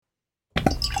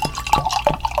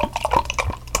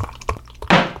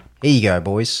Here you go,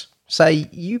 boys. Say,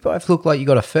 you both look like you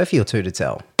got a furphy or two to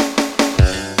tell.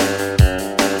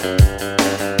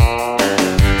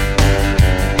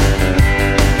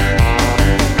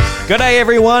 G'day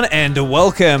everyone and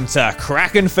welcome to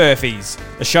Crackin' Furfies,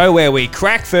 the show where we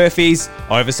crack furfies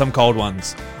over some cold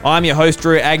ones. I'm your host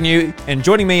Drew Agnew and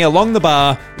joining me along the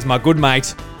bar is my good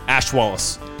mate Ash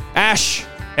Wallace. Ash,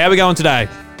 how are we going today?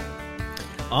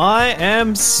 I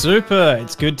am super.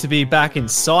 It's good to be back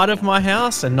inside of my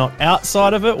house and not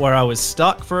outside of it where I was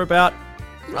stuck for about,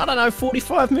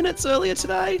 45 minutes earlier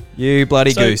today. You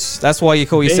bloody goose. That's why you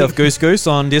call yourself Goose Goose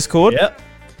on Discord. Yep.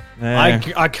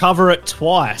 I cover it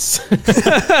twice.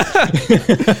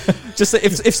 Just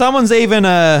if someone's even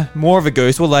more of a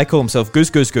goose, what do they call themselves? Goose,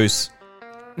 goose, goose.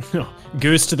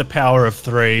 Goose to the power of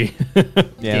 3.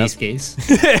 Yeah, geese.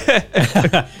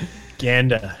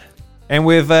 Gander. And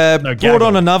we've brought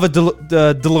on another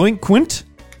delinquent.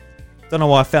 Don't know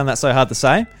why I found that so hard to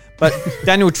say. But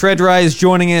Daniel Treadray is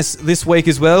joining us this week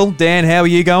as well. Dan, how are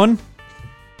you going?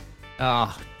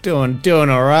 Doing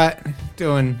all right.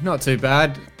 Doing not too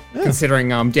bad. Yeah.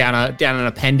 Considering I'm down an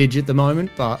appendage at the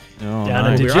moment, but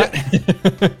down a digit.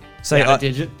 Down a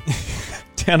digit.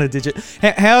 Down a digit.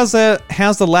 How's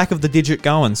the lack of the digit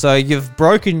going? So you've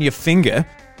broken your finger,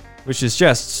 which is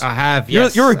just. I have.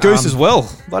 Yes. You're a goose as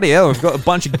well. Bloody hell, we've got a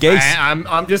bunch of geese.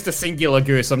 I'm just a singular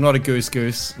goose. I'm not a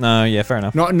goose. No, yeah, fair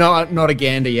enough. Not a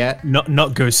gander yet.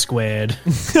 Not goose squared.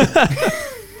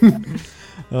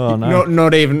 Oh no.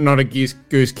 Not a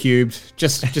goose cubed.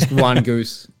 Just one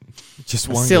goose. Just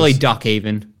one silly goose. Duck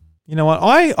even. You know what?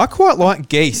 I quite like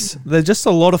geese. They're just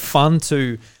a lot of fun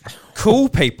to cool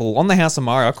people on the House of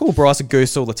Mario. I call Bryce a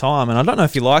goose all the time, and I don't know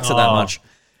if he likes it that much.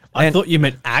 I thought you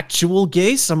meant actual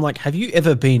geese. I'm like, have you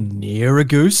ever been near a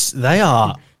goose? They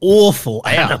are awful.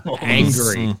 They are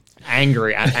angry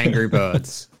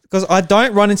birds. Because I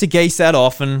don't run into geese that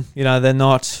often. You know, they're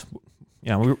not. You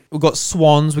know, we've got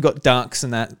swans, we've got ducks,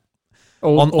 and that.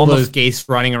 All those geese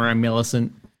running around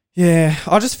Millicent. Yeah,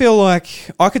 I just feel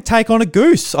like I could take on a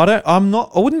goose. I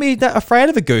wouldn't be that afraid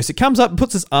of a goose. It comes up,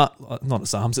 puts its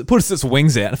arms, it puts its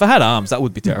wings out. If I had arms, that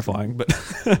would be terrifying. But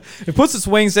it puts its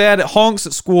wings out, it honks,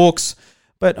 it squawks.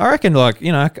 But I reckon,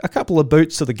 a couple of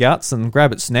boots to the guts and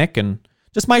grab its neck and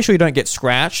just make sure you don't get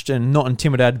scratched and not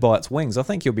intimidated by its wings. I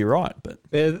think you'll be right. But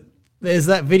there's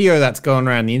that video that's gone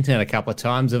around the internet a couple of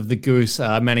times of the goose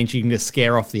managing to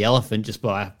scare off the elephant just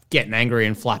by getting angry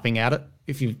and flapping at it.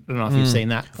 I don't know if you've seen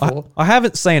that before. I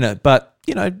haven't seen it, but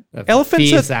elephants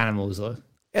fierce animals.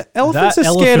 Elephants are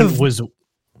scared of.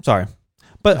 Sorry,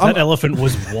 but that elephant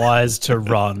was wise to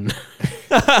run.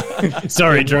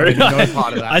 Sorry, Drew.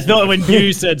 I thought when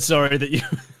you said sorry that you.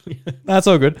 That's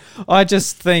all good. I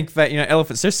just think that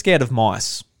elephants, they're scared of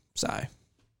mice, so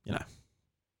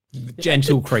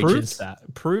gentle creatures.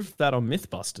 Proved that on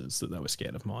MythBusters that they were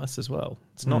scared of mice as well.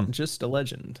 It's not just a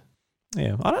legend.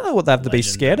 Yeah, I don't know what they have to be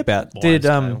scared about.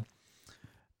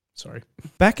 Sorry.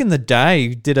 Back in the day,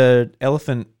 did an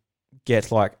elephant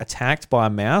get attacked by a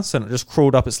mouse and it just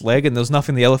crawled up its leg and there was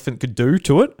nothing the elephant could do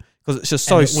to it because it's just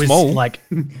so small?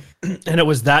 And it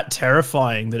was that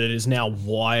terrifying that it is now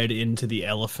wired into the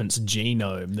elephant's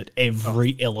genome that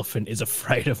every elephant is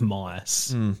afraid of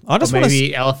mice. I just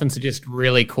maybe elephants are just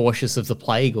really cautious of the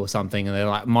plague or something, and they're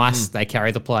like mice. They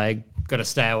carry the plague. Got to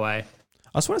stay away.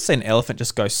 I just want to see an elephant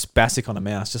just go spastic on a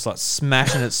mouse, just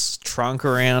smashing its trunk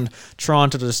around, trying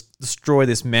to just destroy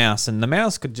this mouse. And the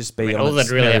mouse could just be all that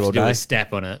really have to do is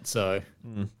step on it. So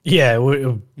yeah, we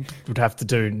would have to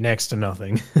do next to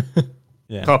nothing.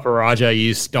 Yeah, Copper Raja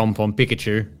used stomp on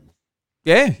Pikachu.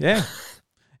 Yeah,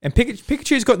 and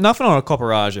Pikachu's got nothing on a Copper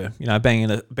Raja,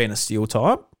 being a steel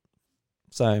type.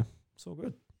 So it's all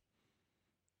good.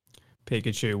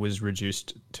 Pikachu was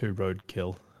reduced to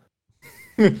roadkill.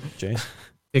 Jeez.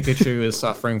 Pikachu is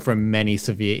suffering from many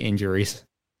severe injuries.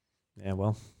 Yeah,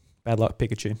 well, bad luck,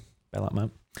 Pikachu. Bad luck, mate.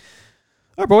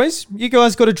 All right, boys, you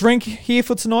guys got a drink here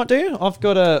for tonight, do you? I've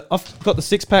got the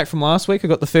 6-pack from last week. I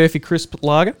got the Furphy Crisp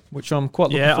Lager, which I'm quite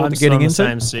looking forward to getting into. Yeah,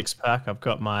 I'm still on the same 6-pack. I've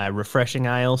got my refreshing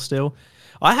ale still.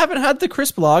 I haven't had the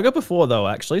Crisp Lager before though,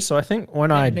 actually. So I think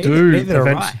when I do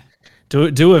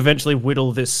eventually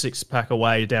whittle this 6-pack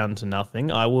away down to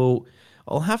nothing, I'll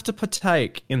have to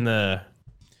partake in the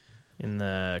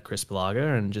Crisp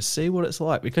Lager and just see what it's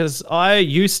like, because I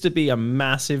used to be a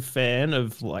massive fan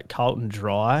of Carlton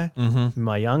Dry in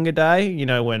my younger day,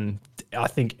 when I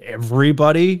think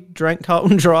everybody drank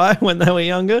Carlton Dry when they were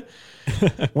younger.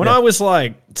 When I was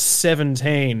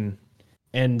 17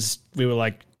 and we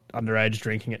were underage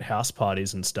drinking at house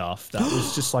parties and stuff, that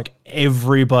was just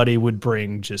everybody would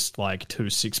bring just 2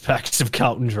 6-packs of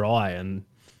Carlton Dry, and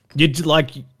You'd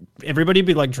like everybody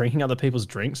be like drinking other people's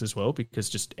drinks as well because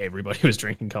just everybody was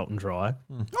drinking Carlton Dry.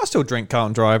 I still drink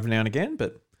Carlton Dry every now and again,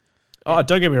 but Oh,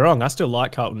 don't get me wrong, I still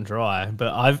like Carlton Dry,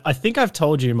 but I think I've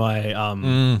told you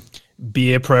my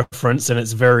beer preference and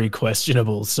it's very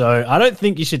questionable. So I don't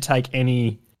think you should take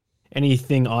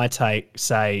anything I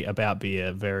say about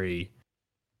beer very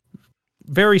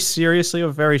very seriously or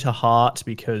very to heart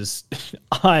because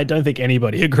I don't think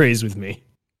anybody agrees with me.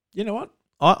 you know what?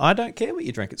 I don't care what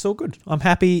you drink. It's all good. I'm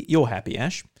happy. You're happy,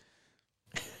 Ash.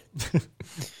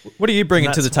 What are you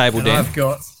bringing to the table, Dan?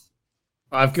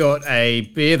 I've got a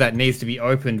beer that needs to be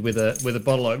opened with a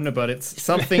bottle opener, but it's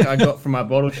something I got from my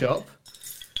bottle shop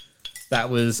that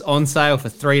was on sale for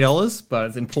 $3, but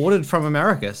it's imported from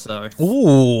America. So,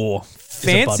 Ooh,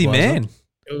 fancy man.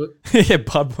 Yeah,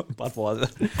 Budweiser.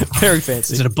 Very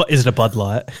fancy. Is it a Bud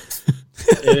Light?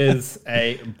 It is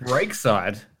a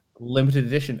Breakside limited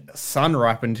edition sun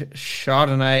ripened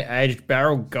Chardonnay aged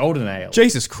barrel golden ale.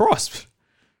 Jesus Christ.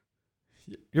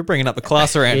 You're bringing up the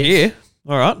class around here.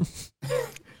 All right.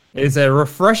 It's a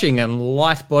refreshing and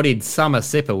light-bodied summer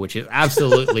sipper, which is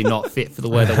absolutely not fit for the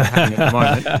weather we're having at the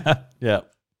moment. Yeah.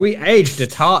 We aged a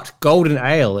tart golden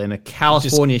ale in a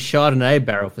California Chardonnay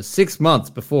barrel for 6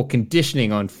 months before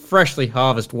conditioning on freshly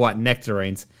harvested white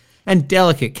nectarines and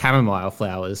delicate chamomile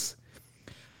flowers.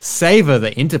 Savor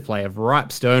the interplay of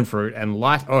ripe stone fruit and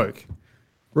light oak.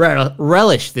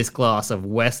 Relish this glass of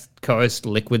West Coast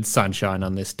liquid sunshine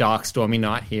on this dark, stormy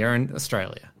night here in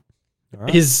Australia.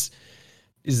 Right. Is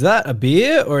that a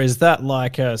beer or is that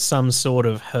like some sort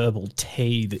of herbal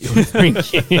tea that you're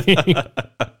drinking?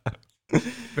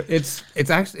 It's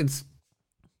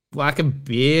like a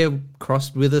beer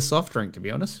crossed with a soft drink, to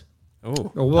be honest.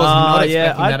 Oh, I was not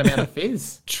expecting I that amount of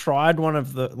fizz. tried one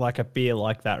of a beer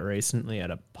like that recently at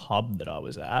a pub that I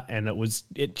was at, and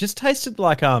it just tasted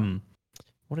like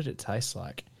what did it taste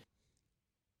like?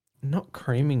 Not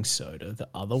creaming soda, the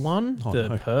other one,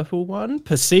 purple one,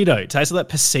 Pasito. It tasted like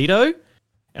Pasito,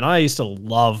 and I used to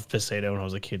love Pasito when I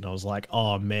was a kid. And I was like,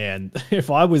 oh man, if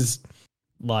I was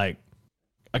like,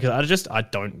 because I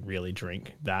don't really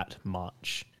drink that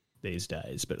much these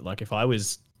days, but like if I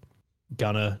was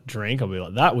gonna drink, I'll be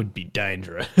like, that would be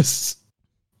dangerous.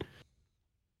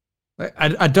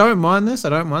 I don't mind this.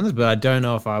 But I don't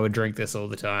know if I would drink this all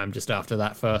the time just after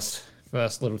that first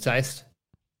little taste.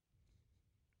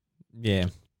 yeah.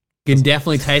 You can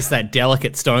definitely taste that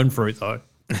delicate stone fruit, though.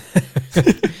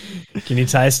 Can you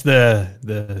taste the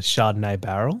Chardonnay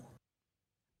barrel?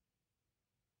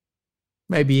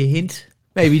 Maybe a hint.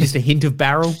 Maybe just a hint of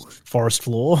barrel. Forest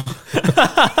floor?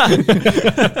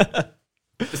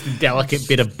 Just a delicate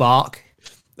bit of bark.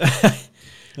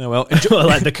 Oh, well,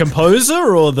 Like the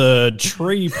composer or the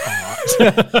tree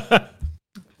part?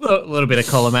 A little bit of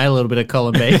column A, a little bit of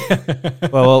column B.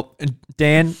 well,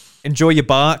 Dan, enjoy your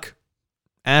bark.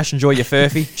 Ash, enjoy your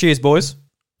furphy. Cheers, boys.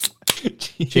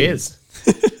 Cheers.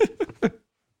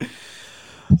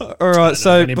 All right,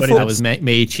 so That was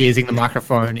me cheersing the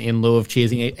microphone in lieu of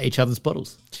cheersing each other's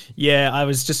bottles. Yeah, I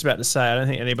was just about to say, I don't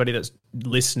think anybody that's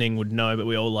listening would know, but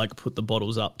we all like put the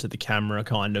bottles up to the camera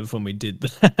kind of when we did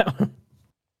that.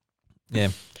 yeah,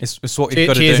 it's what you've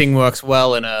got to do. Cheersing works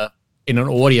well in an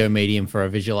audio medium for a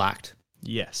visual act.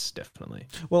 Yes, definitely.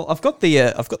 Well, I've got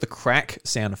the crack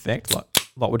sound effect, like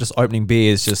we're just opening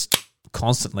beers just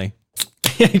constantly.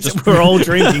 We're all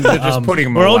drinking. Just putting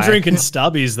them we're all away. drinking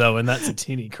stubbies though, and that's a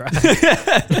tinny crack.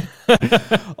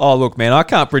 Oh, look, man, I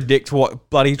can't predict what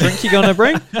bloody drink you're gonna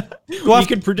bring. You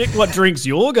can predict what drinks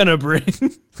you're gonna bring.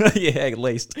 Yeah, at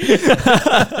least.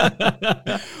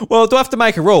 Well, do I have to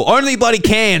make a rule? Only bloody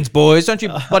cans, boys. Don't you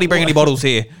bloody bring any bottles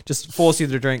here. Just force you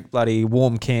to drink bloody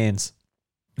warm cans.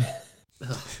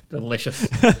 Delicious.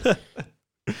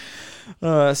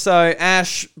 So,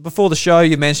 Ash, before the show,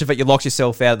 you mentioned that you locked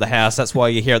yourself out of the house. That's why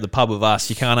you're here at the pub with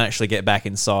us. You can't actually get back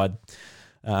inside.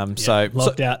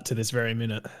 Locked out to this very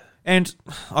minute. And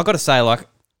I got to say, like,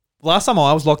 last time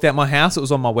I was locked out of my house, it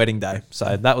was on my wedding day.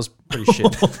 So that was pretty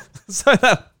shit. So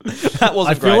that wasn't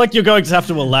I feel great. like you're going to have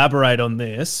to elaborate on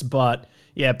this, but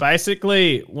yeah,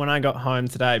 basically when I got home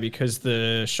today, because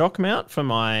the shock mount for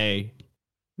my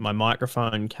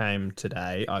microphone came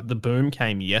today. The boom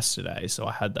came yesterday, so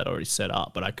I had that already set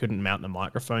up, but I couldn't mount the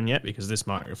microphone yet because this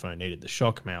microphone needed the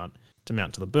shock mount to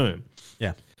mount to the boom.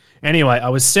 Yeah. Anyway, I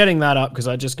was setting that up because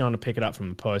I'd just gone to pick it up from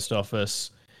the post office,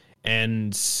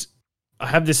 and I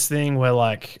have this thing where,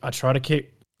 like, I try to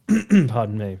keep,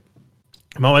 pardon me,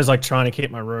 I'm always, like, trying to keep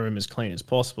my room as clean as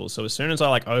possible. So as soon as I,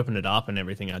 like, opened it up and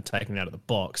everything I'd taken out of the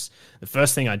box, the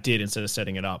first thing I did instead of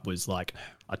setting it up was, like,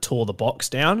 I tore the box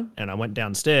down and I went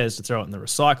downstairs to throw it in the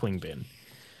recycling bin.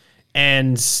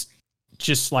 And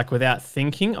just like without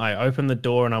thinking, I opened the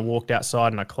door and I walked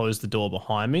outside and I closed the door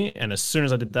behind me. And as soon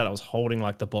as I did that, I was holding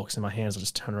like the box in my hands. I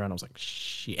just turned around. I was like,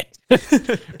 shit.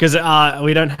 Because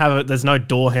we don't have there's no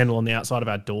door handle on the outside of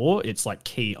our door. It's like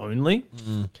key only.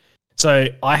 So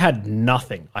I had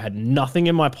nothing. I had nothing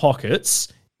in my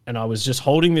pockets. And I was just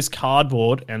holding this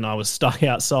cardboard and I was stuck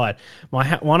outside.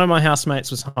 One of my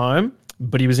housemates was home,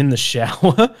 but he was in the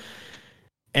shower.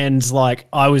 And like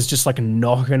I was just like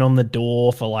knocking on the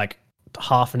door for like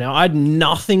half an hour. I had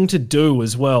nothing to do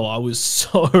as well. I was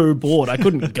so bored. I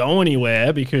couldn't go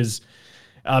anywhere because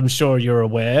I'm sure you're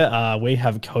aware, we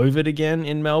have COVID again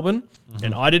in Melbourne.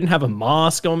 And I didn't have a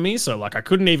mask on me, so like I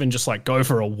couldn't even just like go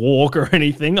for a walk or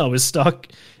anything. I was stuck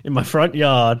in my front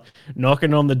yard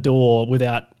knocking on the door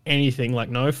without anything, like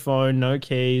no phone, no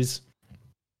keys.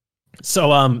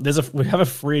 So we have a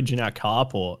fridge in our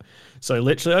carport. So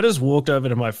literally I just walked over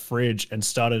to my fridge and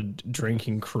started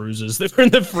drinking cruisers that were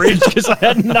in the fridge because I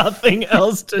had nothing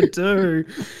else to do.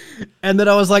 And then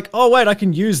I was like, oh wait, I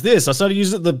can use this. I started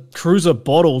using the cruiser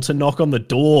bottle to knock on the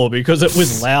door because it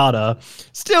was louder.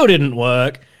 Still didn't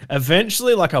work.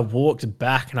 Eventually, like I walked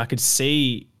back and I could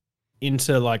see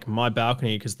into like my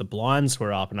balcony because the blinds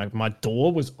were up and my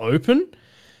door was open.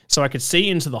 So I could see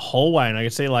into the hallway and I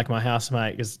could see like my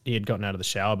housemate because he had gotten out of the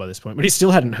shower by this point, but he still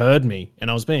hadn't heard me.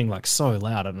 And I was being like so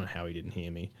loud. I don't know how he didn't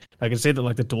hear me. I could see that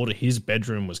like the door to his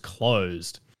bedroom was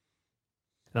closed.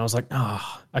 And I was like,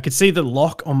 I could see the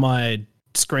lock on my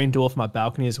screen door for my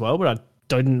balcony as well, but I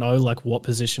didn't know like what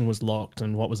position was locked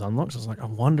and what was unlocked. So I was like, I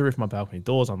wonder if my balcony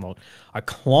door's unlocked. I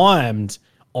climbed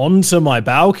onto my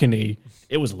balcony.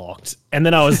 It was locked. And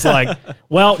then I was like,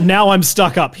 well, now I'm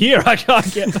stuck up here. I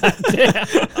can't get back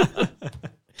down.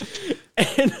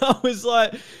 And I was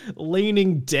like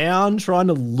leaning down, trying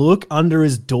to look under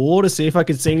his door to see if I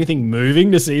could see anything moving,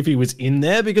 to see if he was in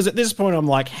there. Because at this point, I'm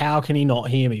like, how can he not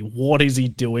hear me? What is he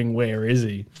doing? Where is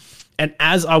he? And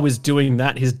as I was doing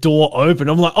that, his door opened.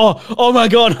 I'm like, oh my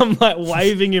God. I'm like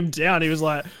waving him down. He was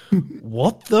like,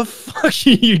 what the fuck are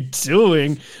you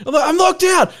doing? I'm like, I'm locked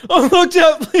out.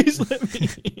 Please let me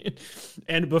in.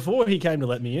 And before he came to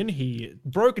let me in, he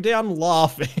broke down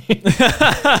laughing.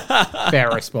 Fair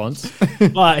response.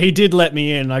 But he did let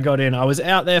me in. I got in. I was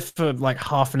out there for like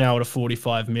half an hour to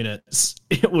 45 minutes.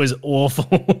 It was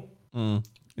awful.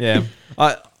 Yeah.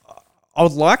 I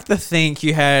would like to think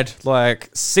you had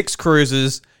like 6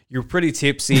 cruisers, you were pretty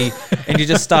tipsy, and you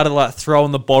just started like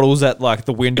throwing the bottles at like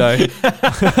the window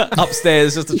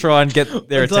upstairs just to try and get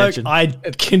their attention. I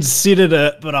considered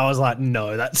it, but I was like,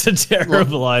 no, that's a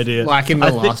terrible idea. Like in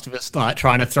The Last of Us, like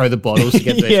trying to throw the bottles to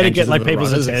get their attention. To get like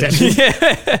people's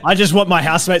attention. I just want my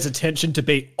housemates' attention to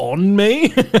be on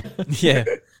me. Yeah.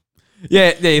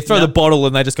 Yeah, you throw the bottle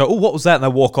and they just go, oh, what was that? And they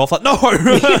walk off like, no.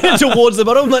 Towards the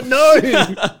bottle. I'm like, no.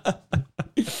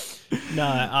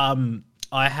 No,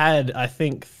 I had, I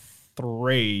think,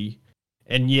 3.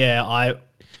 And yeah, I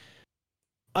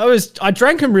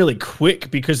drank them really quick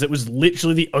because it was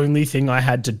literally the only thing I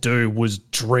had to do was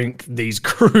drink these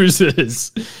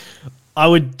cruisers. I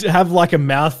would have like a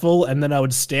mouthful and then I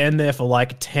would stand there for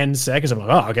like 10 seconds. I'm like,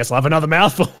 I guess I'll have another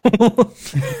mouthful.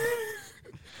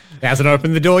 Hasn't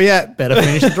opened the door yet. Better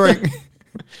finish the drink.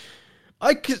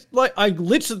 I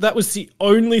literally, that was the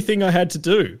only thing I had to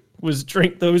do was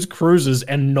drink those cruisers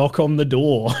and knock on the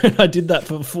door. And I did that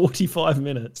for 45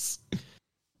 minutes.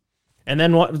 And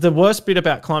then the worst bit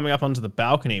about climbing up onto the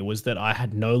balcony was that I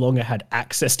had no longer had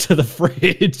access to the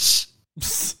fridge.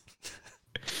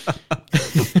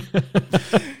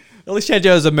 At least you had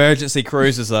those emergency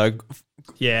cruisers though.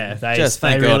 Yeah,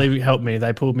 they really helped me.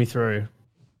 They pulled me through.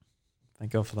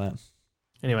 Thank God for that.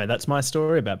 Anyway, that's my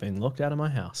story about being locked out of my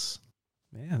house.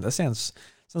 Yeah, that sounds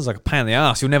like a pain in the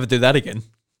ass. You'll never do that again.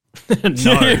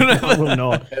 No, I will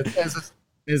not.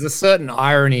 There's a certain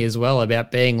irony as well about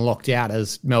being locked out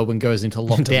as Melbourne goes into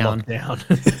lockdown.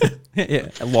 Yeah,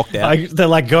 locked out. They're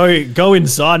like, go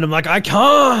inside. And I'm like, I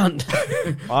can't.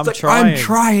 I'm trying. I'm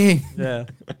trying. Yeah.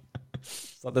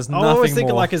 Like there's I nothing always think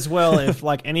more. like as well, if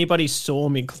like anybody saw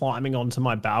me climbing onto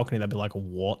my balcony, they'd be like,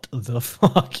 what the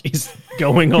fuck is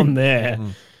going on there?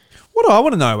 What I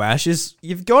want to know, Ash, is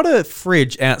you've got a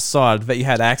fridge outside that you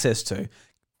had access to.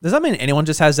 Does that mean anyone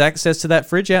just has access to that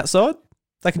fridge outside?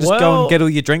 They can just go and get all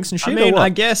your drinks and shit? I mean, or what? I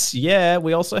guess, yeah.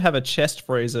 We also have a chest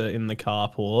freezer in the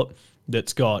carport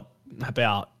that's got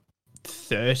about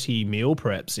 30 meal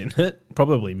preps in it,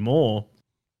 probably more.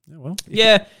 Yeah, well,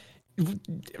 yeah.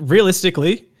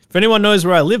 Realistically, if anyone knows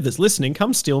where I live that's listening,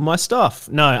 come steal my stuff.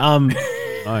 No,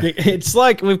 it's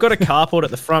like we've got a carport at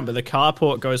the front, but the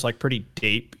carport goes like pretty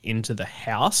deep into the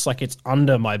house. Like it's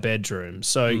under my bedroom.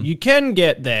 So you can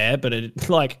get there, but it'd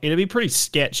be pretty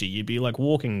sketchy. You'd be like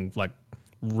walking like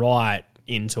right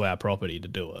into our property to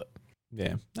do it.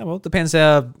 Yeah. Oh, well, it depends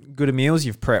how good a meals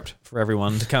you've prepped for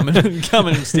everyone to come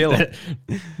and steal it.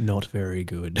 Not very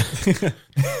good.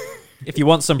 If you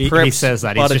want some He prepped says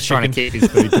that. He's butter just trying to chicken- keep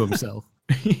his food to himself.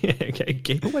 Yeah, okay,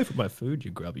 keep away from my food,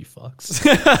 you grubby fucks.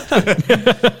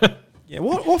 Yeah,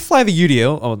 what flavour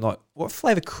UDL? Oh, not what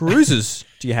flavour cruises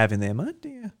do you have in there, mate?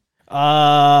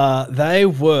 They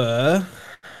were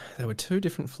two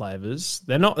different flavors.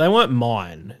 They weren't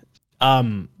mine.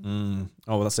 Oh,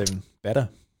 well, that's even better.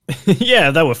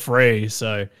 Yeah, they were free,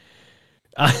 so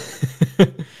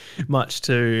much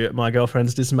to my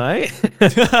girlfriend's dismay.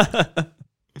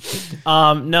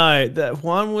 No, that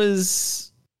one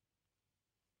was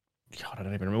God, I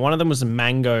don't even remember. One of them was a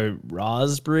mango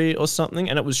raspberry or something,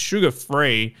 and it was sugar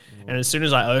free. And as soon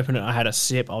as I opened it, I had a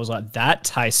sip. I was like, that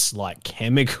tastes like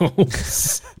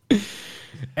chemicals.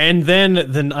 And then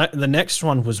the next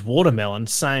one was watermelon.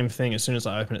 Same thing. As soon as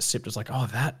I opened it, sipped, it was like, oh,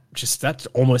 that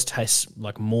almost tastes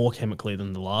like more chemically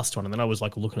than the last one. And then I was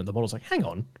like looking at the bottle, I was like, hang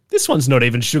on, this one's not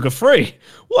even sugar free.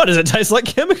 Why does it taste like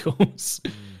chemicals?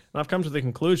 And I've come to the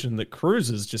conclusion that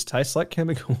cruises just taste like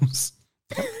chemicals.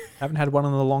 Haven't had one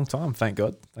in a long time, thank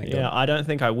God. Thank God. I don't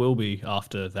think I will be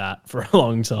after that for a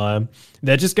long time.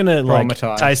 They're just gonna like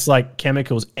Traumatized. taste like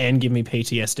chemicals and give me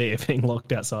PTSD of being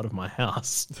locked outside of my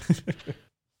house,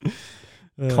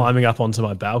 climbing up onto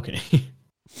my balcony.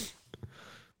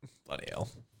 Bloody hell.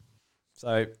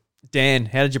 So, Dan,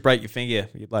 how did you break your finger?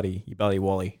 You bloody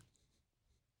Wally.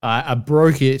 I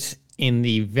broke it in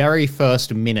the very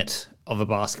first minute of a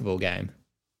basketball game.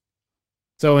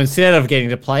 So instead of getting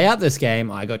to play out this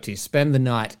game, I got to spend the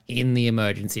night in the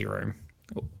emergency room.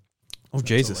 Oh,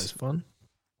 Jesus. Always fun.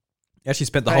 You actually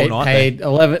spent the whole night there. Paid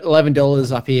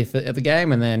 $11 up here at the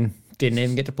game and then didn't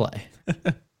even get to play.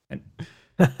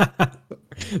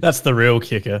 That's the real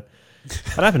kicker.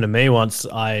 That happened to me once.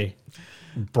 I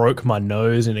broke my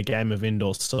nose in a game of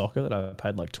indoor soccer that I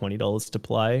paid like $20 to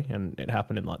play, and it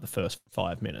happened in like the first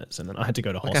 5 minutes, and then I had to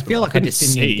go to hospital. I feel like I just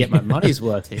didn't even get my money's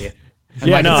worth here. And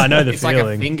Yeah, no, I know the it's like a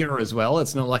feeling. finger as well.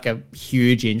 It's not like a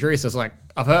huge injury. So it's like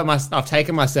I've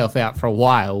taken myself out for a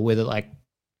while with like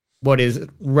what is a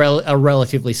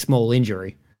relatively small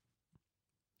injury.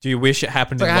 Do you wish it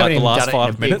happened It's in like I like the haven't last even done it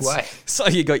in 5 a big minutes? way. So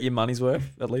you got your money's worth,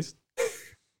 at least?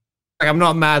 Like I'm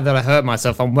not mad that I hurt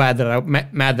myself. I'm mad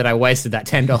that I wasted that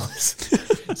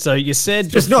 $10. So you said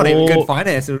Just not even before- good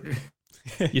finance.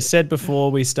 You said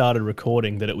before we started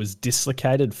recording that it was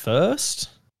dislocated first.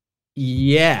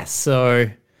 Yeah, so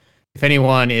if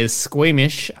anyone is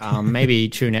squeamish, maybe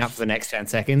tune out for the next 10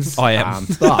 seconds. I am.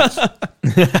 But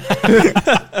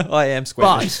I am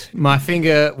squeamish. my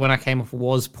finger, when I came off,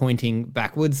 was pointing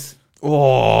backwards.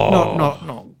 Oh.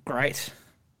 Not great.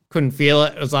 Couldn't feel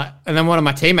it. It was like, and then one of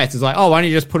my teammates was like, "Oh, why don't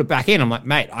you just put it back in?" I'm like,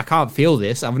 "Mate, I can't feel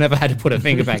this. I've never had to put a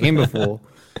finger back in before."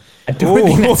 I don't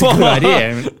think that's a good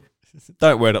idea.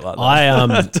 Don't word it like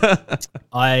that.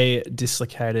 I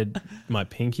dislocated my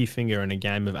pinky finger in a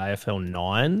game of AFL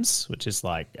nines, which is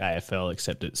like AFL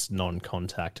except it's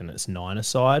non-contact and it's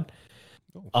nine-a-side.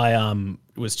 I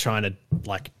was trying to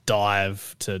like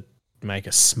dive to make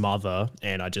a smother,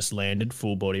 and I just landed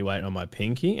full body weight on my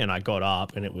pinky, and I got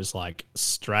up, and it was like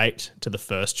straight to the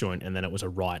first joint, and then it was a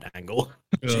right angle.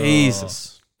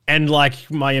 Jesus. And like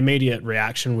my immediate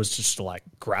reaction was just to like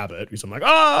grab it because I'm like,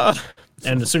 ah!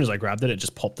 And as soon as I grabbed it, it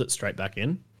just popped it straight back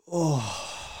in.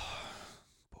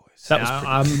 That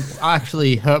was pretty I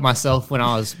actually hurt myself when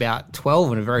I was about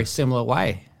 12 in a very similar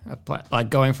way. Like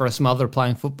going for a smother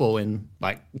playing football in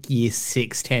like year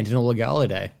 6 Tantanoola Gala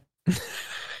Day.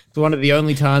 It's one of the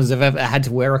only times I've ever had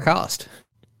to wear a cast.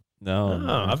 No.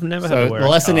 Oh, I've never had So to wear the a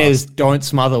lesson cast. is don't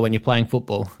smother when you're playing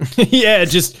football. Yeah,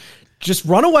 just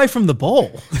run away from the ball.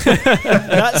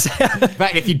 That's In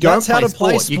fact, if you don't That's how play to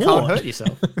play sport, you can't sport. hurt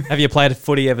yourself. Have you played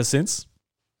footy ever since?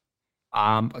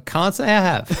 I can't say I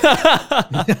have.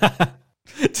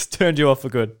 Just turned you off for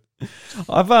good.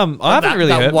 I haven't really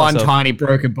that hurt one myself. tiny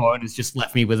broken bone has just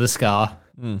left me with a scar.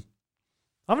 I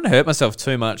haven't hurt myself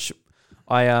too much.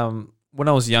 When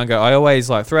I was younger, I always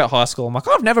like throughout high school, I'm like,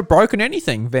 I've never broken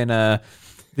anything. Then the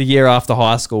year after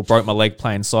high school, broke my leg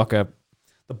playing soccer.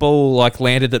 The ball like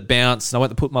landed, it bounced, and I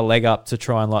went to put my leg up to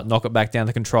try and like knock it back down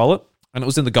to control it. And it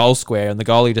was in the goal square, and the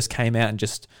goalie just came out and he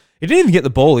didn't even get the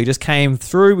ball. He just came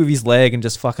through with his leg and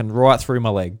just fucking right through my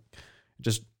leg.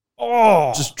 Just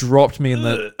dropped me in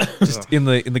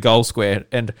the goal square.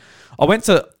 And I went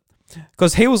to,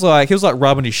 because he was like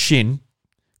rubbing his shin,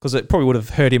 because it probably would have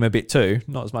hurt him a bit too,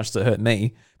 not as much as it hurt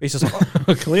me. But he's just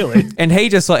like, clearly. and he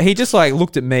just like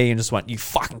looked at me and just went, "You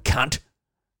fucking cunt."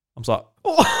 I was like,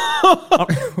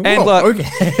 And like,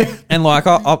 okay. and like,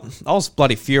 I was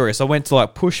bloody furious. I went to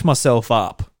like push myself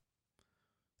up,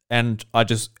 and I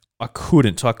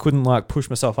couldn't. I couldn't like push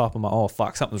myself up. I'm like, oh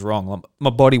fuck, something's wrong. Like, my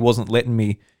body wasn't letting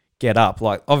me get up.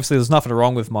 Like, obviously, there's nothing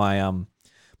wrong with my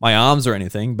my arms or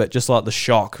anything, but just like the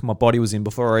shock my body was in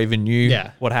before I even knew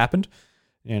what happened,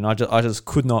 and I just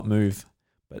could not move.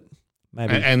 But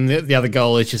maybe. And the other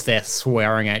goal is just there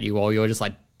swearing at you while you're just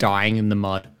like dying in the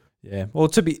mud. Yeah. Well,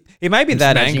 he made me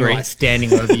that angry. Like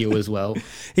standing over you as well.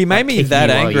 He made me that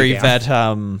you while angry you're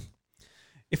down. that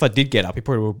if I did get up, he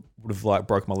probably would have like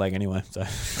broke my leg anyway. So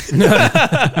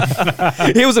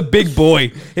he was a big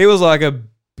boy. He was like a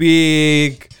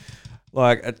big,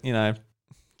 like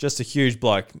just a huge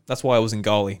bloke. That's why I was in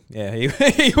goalie. Yeah,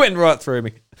 he went right through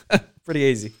me. Pretty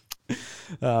easy.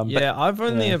 I've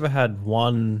only ever had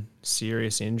one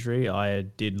serious injury. I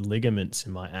did ligaments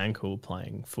in my ankle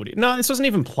playing footy. No, this wasn't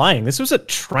even playing. This was at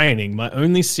training. My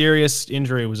only serious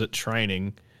injury was at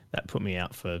training. That put me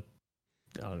out for,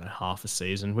 I don't know, half a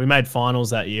season. We made finals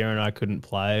that year and I couldn't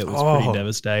play. It was pretty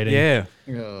devastating. Yeah.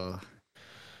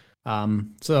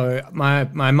 So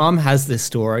my mum has this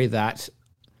story that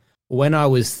when I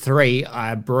was 3,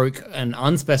 I broke an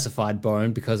unspecified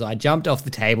bone because I jumped off the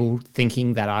table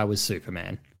thinking that I was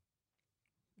Superman.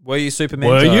 Were you Superman?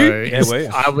 Were you? Yeah, were you?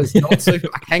 I was not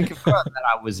Superman. I can confirm that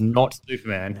I was not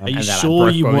Superman. Are you sure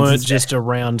you weren't just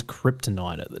around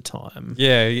kryptonite at the time?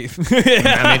 Yeah. I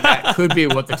mean, that could be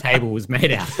what the table was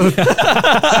made out of.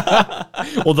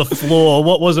 Or the floor.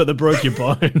 What was it that broke your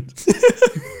bone?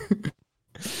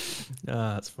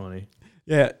 That's funny.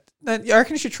 Yeah. I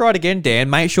reckon you should try it again, Dan.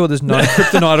 Make sure there's no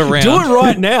kryptonite around. Do it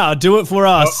right now. Do it for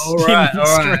us. All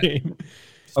right. Stream.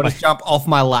 I'll just jump off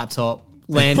my laptop,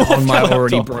 land on my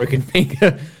already broken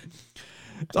finger.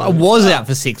 I was out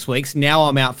for 6 weeks. Now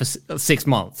I'm out for 6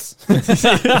 months.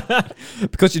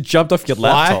 Because you jumped off your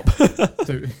laptop.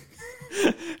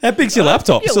 How big's your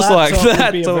laptop? It's just like laptop would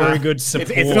that. be a very good support.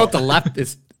 It's not the laptop.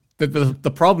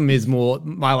 The problem is more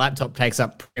my laptop takes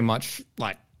up pretty much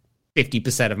like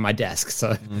 50% of my desk.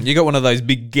 So You got one of those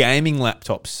big gaming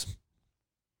laptops.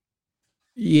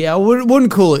 yeah, I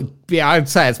wouldn't call it. Yeah, I'd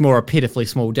say it's more a pitifully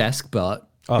small desk, but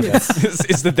Okay.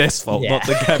 it's the desk's fault, not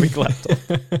the gaming laptop.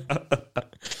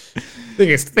 I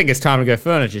think it's time to go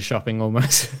furniture shopping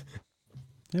almost.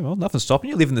 Yeah, well, nothing's stopping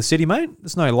you. You live in the city, mate.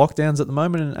 There's no lockdowns at the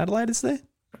moment in Adelaide, is there?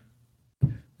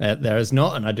 There is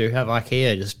not, and I do have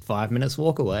IKEA just 5 minutes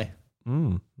walk away.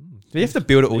 Do you have to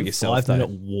build it all yourself, 5-minute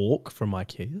walk from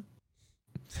IKEA.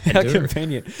 How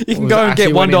convenient. You can Was go and get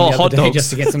actually went in $1 the hot other day dogs. just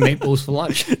to get some meatballs for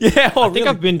lunch. Yeah, I think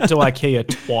I've been to IKEA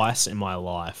twice in my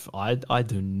life. I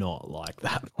do not like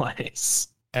that place.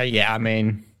 Yeah, I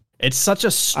mean, It's such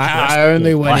a stressful I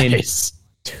only went in place.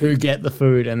 to get the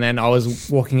food, and then I was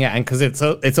walking out, and because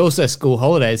it's also school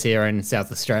holidays here in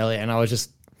South Australia, and I was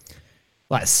just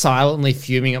like silently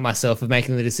fuming at myself for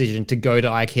making the decision to go to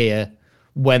IKEA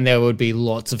when there would be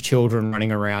lots of children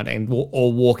running around and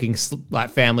or walking like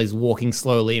families walking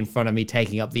slowly in front of me,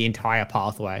 taking up the entire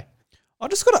pathway. I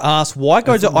just got to ask, why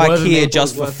go to IKEA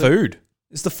just for food?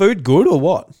 Is the food good or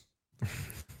what?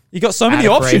 You got so many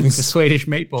Craving options. for Swedish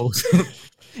meatballs.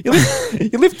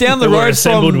 You live down the They were road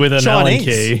assembled from with an Allen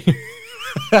Chinese. key.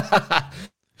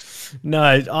 No,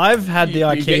 I've had the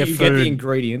IKEA you get the food.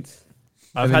 ingredients.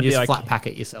 I've and had then the just IKEA. flat pack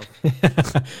it yourself.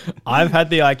 I've had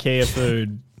the IKEA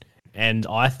food, and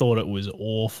I thought it was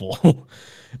awful.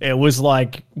 It was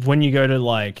like when you go to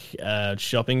like a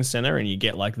shopping center and you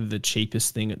get like the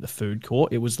cheapest thing at the food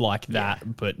court. It was like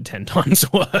that, but 10 times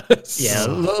worse. Yeah,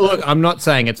 look, I'm not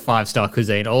saying it's 5-star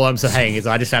cuisine. All I'm saying is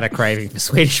I just had a craving for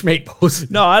Swedish meatballs.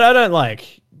 No, I don't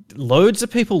like. Loads of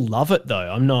people love it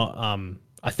though. I'm not.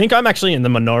 I think I'm actually in the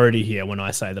minority here when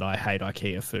I say that I hate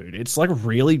IKEA food. It's like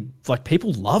really like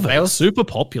people love it. It's super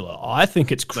popular. I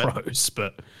think it's gross,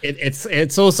 but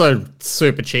It's also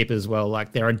super cheap as well.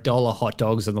 Like there are $1 hot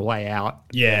dogs on the way out.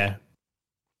 yeah.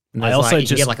 And I there's, also like, you can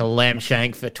just- get like a lamb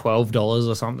shank for $12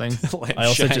 or something. I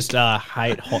also just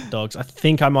hate hot dogs. I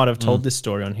think I might have told this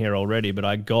story on here already, but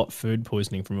I got food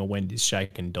poisoning from a Wendy's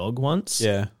shaken dog once.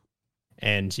 Yeah.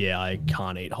 And yeah, I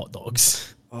can't eat hot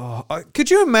dogs. Oh,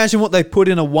 could you imagine what they put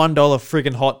in a $1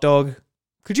 friggin' hot dog?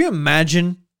 Could you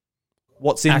imagine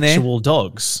what's in there? Actual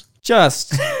dogs.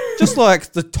 Just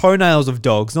like the toenails of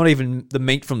dogs, not even the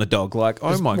meat from the dog. Like,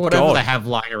 oh my Whatever God. they have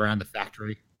lying around the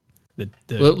factory. The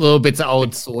Little bits of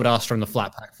old sawdust from the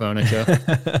flat pack furniture.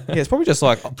 Yeah, it's probably just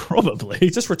like probably.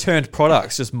 just returned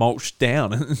products, just mulched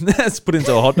down and that's put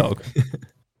into a hot dog.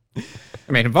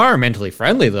 I mean, environmentally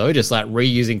friendly though, just like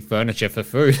reusing furniture for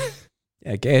food.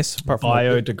 Yeah, I guess. Apart from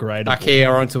Biodegradable. IKEA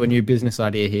are onto a new business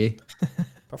idea here.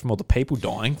 all the people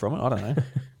dying from it, I don't know.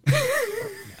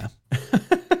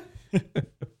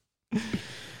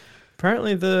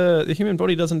 Apparently, the human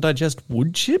body doesn't digest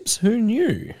wood chips. Who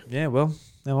knew? Yeah, well.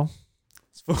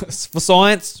 It's for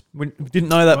science. We didn't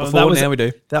know that before. Now we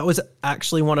do. That was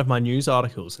actually one of my news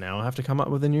articles. Now I have to come up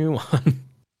with a new one.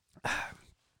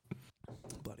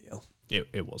 Bloody hell.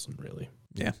 It wasn't really.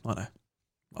 Yeah, I know.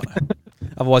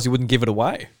 Otherwise, you wouldn't give it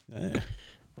away. Yeah.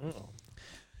 Oh.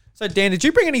 So, Dan, did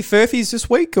you bring any furfies this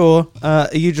week, or are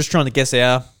you just trying to guess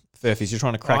our furfies? You're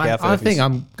trying to crack our furfies. I think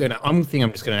I'm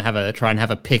just gonna try and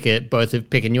have a pick at both of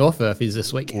picking your furfies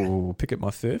this week. Ooh, pick at my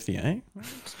furfy, eh?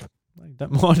 I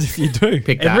don't mind if you do.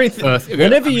 Pick everything. That's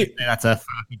a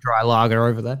furfy dry lager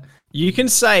over there. You can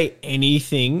say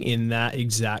anything in that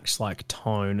exact like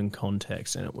tone and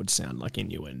context, and it would sound like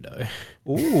innuendo.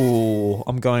 Ooh,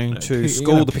 I'm going to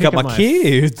school to pick up my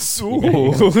kids.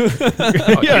 Ooh.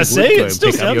 Yeah, see, it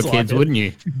still sounds your like kids, it. wouldn't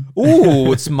you?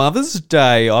 Ooh, it's Mother's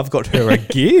Day. I've got her a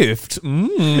gift.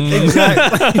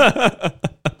 Exactly.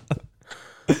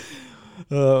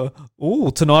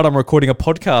 Tonight I'm recording a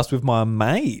podcast with my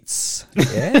mates.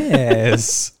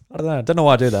 Yes. I don't know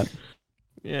why I do that.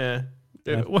 Yeah.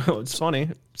 Well, it's funny.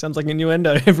 Sounds like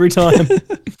innuendo every time.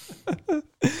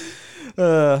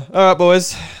 All right,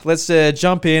 boys. Let's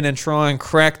jump in and try and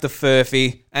crack the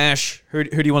furfy. Ash, who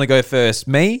do you want to go first?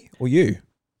 Me or you?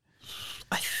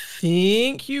 I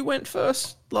think you went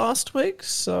first last week,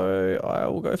 so I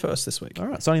will go first this week. All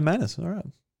right, Sonny Manners. All right.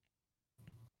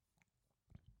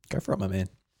 Go for it, my man.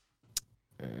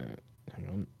 Hang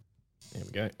on. There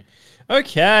we go.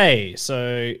 Okay,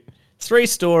 so 3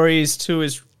 stories,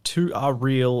 2 are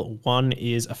real, 1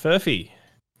 is a furphy.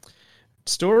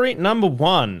 Story number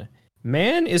 1.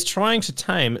 Man is trying to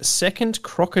tame second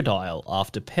crocodile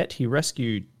after pet he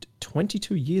rescued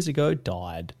 22 years ago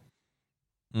died.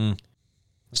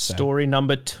 Story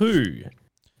number 2.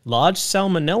 Large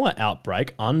salmonella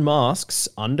outbreak unmasks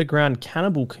underground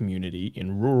cannibal community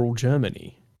in rural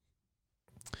Germany.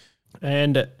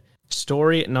 And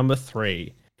story number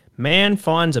 3. Man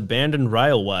finds abandoned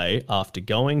railway after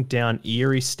going down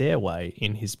eerie stairway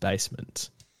in his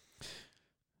basement.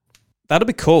 That'll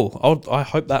be cool. I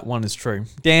hope that one is true.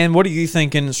 Dan, what are you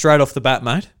thinking straight off the bat,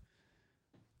 mate?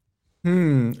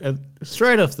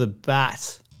 Straight off the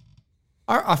bat,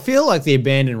 I feel like the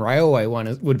abandoned railway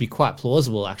one would be quite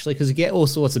plausible, actually, because you get all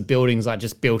sorts of buildings like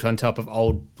just built on top of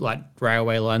old like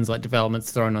railway lines, like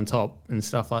developments thrown on top and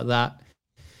stuff like that.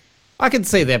 I could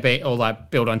see there being or like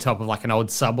built on top of like an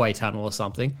old subway tunnel or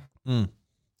something. What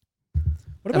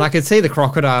about- And I could see the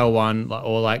crocodile one,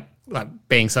 or like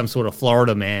being some sort of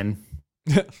Florida man.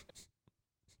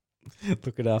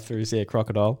 Looking after his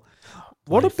crocodile.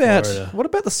 What Bloody about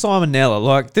Florida. the salmonella?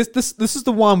 Like this is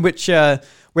the one which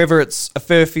whether it's a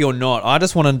furphy or not, I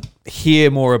just want to hear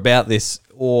more about this,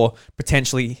 or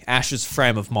potentially Ash's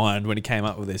frame of mind when he came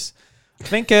up with this. I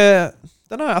think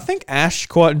don't know. I think Ash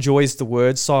quite enjoys the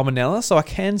word salmonella, so I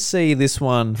can see this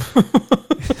one.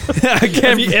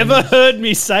 Have you ever heard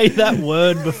me say that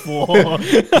word before?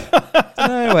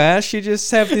 No, Ash, you just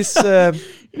have this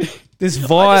this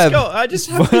vibe. I just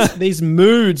have these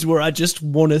moods where I just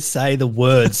want to say the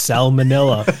word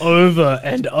salmonella over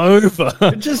and over.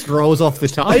 It just rolls off the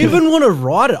tongue. I even want to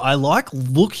write it. I like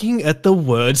looking at the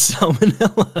word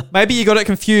salmonella. Maybe you got it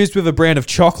confused with a brand of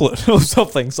chocolate or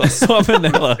something. So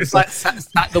salmonella. It's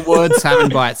like the word salmon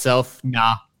by itself.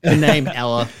 Nah. The name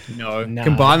Ella. No. Nah,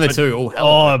 Combine the two. Oh, hell.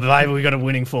 Oh, baby, we got a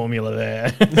winning formula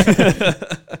there.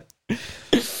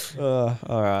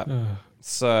 All right.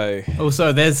 So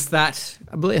Also, there's that.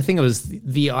 I think it was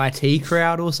the IT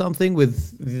crowd or something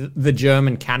with the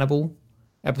German cannibal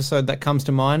episode that comes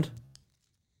to mind.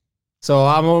 So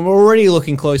I'm already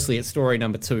looking closely at story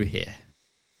number 2 here.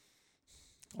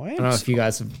 I don't know if you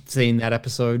guys have seen that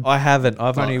episode. I haven't.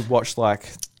 I've only watched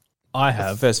like I the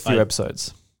have. first few I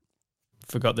episodes.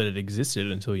 forgot that it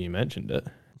existed until you mentioned it.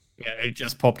 Yeah, it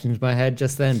just popped into my head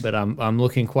just then, but I'm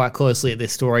looking quite closely at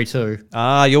this story too.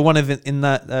 Ah, you're one of in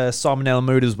that salmonella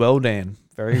mood as well, Dan.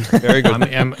 Very, very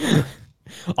good.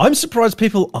 I'm surprised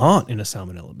people aren't in a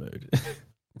salmonella mood.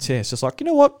 Yeah, it's just like, you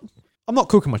know what? I'm not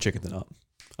cooking my chicken tonight.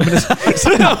 I'm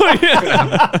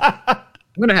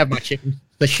gonna have my chicken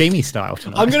sashimi style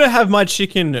tonight. I'm going to have my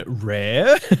chicken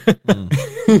rare.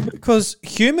 Because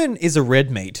human is a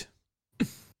red meat.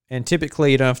 And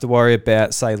typically you don't have to worry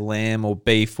about, say, lamb or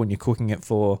beef when you're cooking it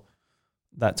for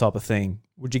that type of thing.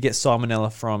 Would you get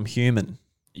salmonella from human?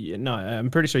 Yeah, no, I'm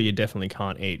pretty sure you definitely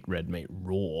can't eat red meat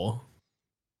raw.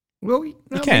 Well, You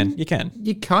can. You can.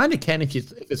 You kind of can if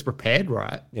it's prepared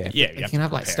right. Yeah. Yeah, You can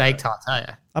have like steak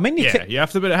tartare. I mean, you Yeah, can. you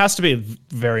have to, but it has to be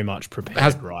very much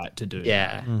prepared right to do.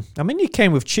 Yeah. I mean, you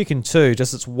can with chicken too,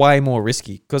 just it's way more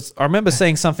risky. Because I remember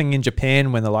seeing something in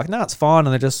Japan when they're like, no, it's fine.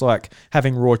 And they're just like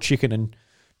having raw chicken and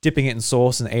dipping it in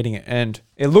sauce and eating it, and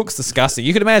it looks disgusting.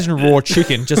 You can imagine raw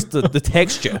chicken, just the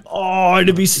texture. Oh,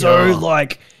 it'd be so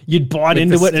like you'd bite With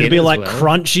into the it and it'd skin be as like well.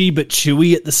 crunchy but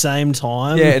chewy at the same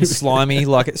time. Yeah, it's slimy.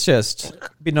 Like it's just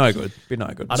be no good. Be no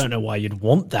good. I don't know why you'd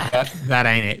want that. That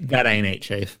ain't it. That ain't it,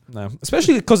 Chief. No,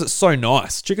 especially because it's so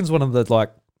nice. Chicken's one of the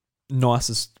like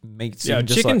nicest meats. Yeah, and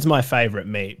just, chicken's like, my favorite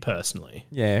meat personally.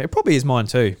 yeah, it probably is mine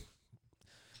too.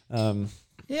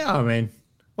 Yeah, I mean,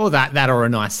 or that or a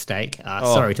nice steak.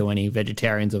 Sorry to any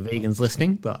vegetarians or vegans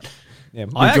listening, but Yeah,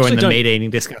 I we're actually joining the don't- meat eating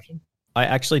discussion. I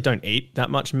actually don't eat that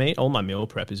much meat. All my meal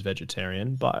prep is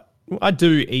vegetarian, but I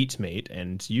do eat meat,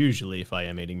 and usually if I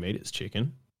am eating meat, it's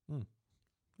chicken.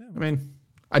 I mean,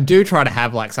 I do try to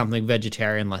have like something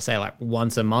vegetarian, let's say like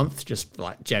once a month, just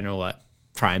like general, like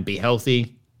try and be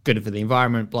healthy, good for the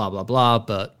environment, blah, blah, blah.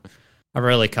 But I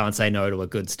really can't say no to a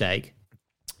good steak.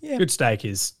 Yeah. Good steak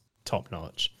is top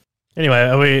notch.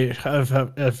 Anyway,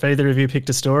 have either of you picked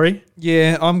a story?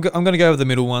 Yeah, I'm going to go with the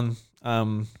middle one.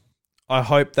 I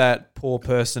hope that poor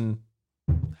person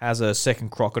has a second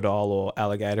crocodile or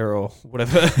alligator or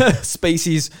whatever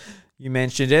species you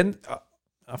mentioned, and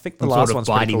I think the Some last sort one's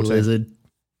of pretty bitey cool too. lizard.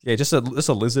 Yeah, just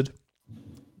a lizard.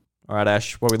 All right,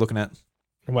 Ash, what are we looking at?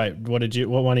 Wait, what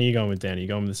one are you going with, Dan? Are you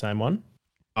going with the same one?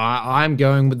 I'm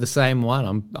going with the same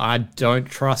one. I don't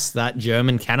trust that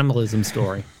German cannibalism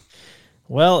story.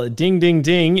 Well, ding, ding,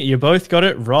 ding. You both got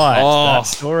it right. Oh. That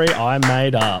story I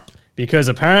made up. Because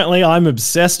apparently I'm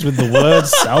obsessed with the word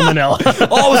salmonella.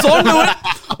 Oh, I was onto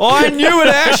it. I knew it,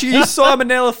 Ash. You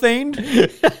salmonella fiend.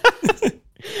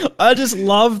 I just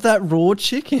love that raw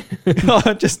chicken.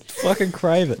 I just fucking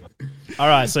crave it. All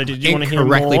right, so did you want to hear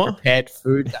Incorrectly more? prepared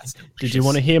food. That's Did you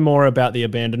want to hear more about the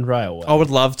abandoned railway? I would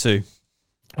love to.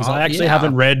 Because I actually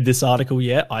haven't read this article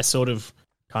yet. I sort of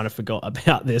kind of forgot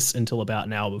about this until about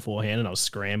an hour beforehand, and I was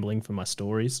scrambling for my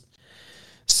stories.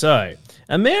 So,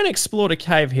 a man explored a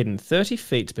cave hidden 30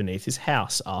 feet beneath his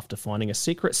house after finding a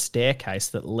secret staircase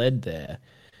that led there.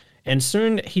 And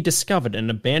soon he discovered an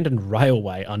abandoned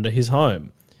railway under his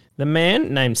home. The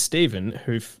man, named Stephen,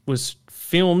 who was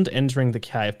filmed entering the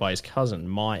cave by his cousin,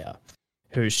 Maya,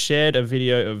 who shared a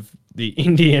video of the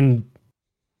Indian...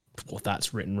 Well,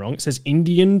 that's written wrong. It says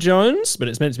Indian Jones, but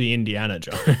it's meant to be Indiana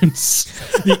Jones.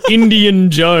 The Indian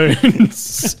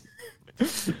Jones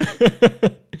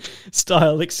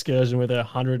style excursion with her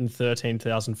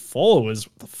 113,000 followers.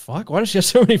 What the fuck? Why does she have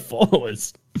so many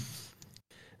followers?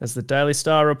 As the Daily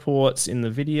Star reports in the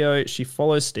video, she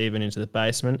follows Stephen into the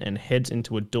basement and heads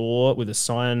into a door with a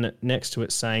sign next to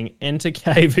it saying, "Enter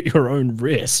cave at your own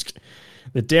risk."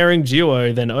 The daring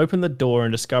duo then open the door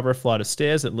and discover a flight of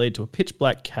stairs that lead to a pitch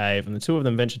black cave, and the two of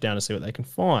them venture down to see what they can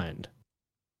find.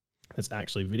 There's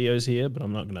actually videos here, but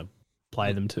I'm not going to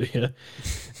play them to you.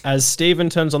 As Stephen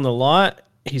turns on the light,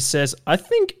 he says, "I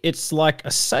think it's like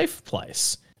a safe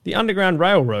place. The Underground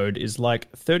Railroad is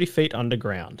like 30 feet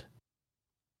underground."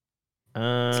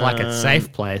 It's like a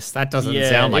safe place. That doesn't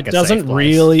sound like a it safe doesn't place.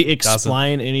 really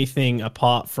explain anything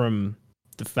apart from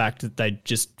the fact that they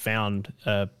just found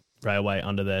a railway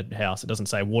under their house. It doesn't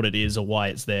say what it is or why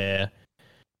it's there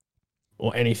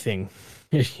or anything.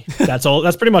 That's all.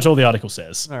 That's pretty much all the article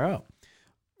says. All right.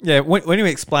 Yeah, when you were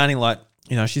explaining, like,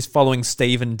 you know, she's following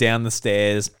Stephen down the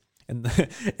stairs and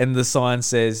the sign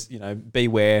says, you know,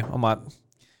 beware. I'm like,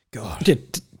 God,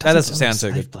 that doesn't sound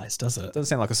too good. Place, does it? Doesn't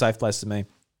sound like a safe place to me.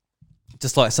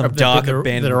 Just like some Of dark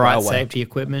abandoned the right railway. safety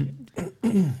equipment.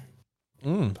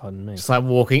 Pardon me. Just like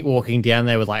walking down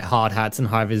there with like hard hats and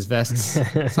high vis vests.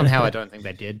 Somehow I don't think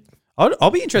they did. I'll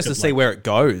be interested to see where it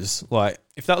goes. Like,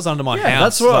 if that was under my Yeah,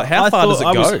 house, that's what like, how I far does it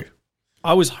thought. go?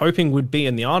 I was hoping would be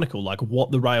in the article, like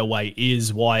what the railway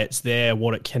is, why it's there,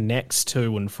 what it connects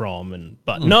to and from,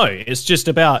 but no, it's just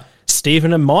about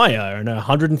Stephen and Maya and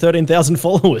 113,000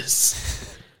 followers.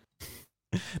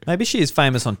 Maybe she is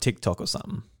famous on TikTok or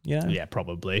something. You know? Yeah,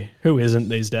 probably. Who isn't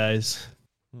these days?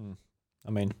 I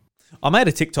mean, I made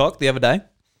a TikTok the other day.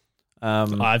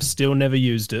 I've still never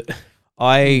used it.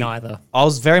 Neither. I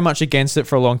was very much against it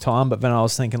for a long time, but then I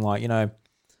was thinking, like, you know,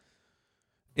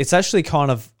 it's actually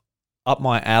kind of up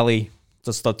my alley,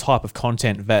 just the type of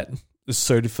content that is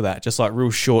suited for that, just like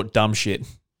real short, dumb shit.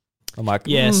 I'm like,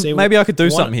 Yeah, see, maybe I could do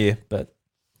one- something here, but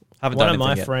haven't One done of my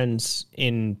anything yet. friends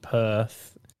in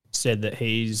Perth said that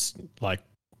he's like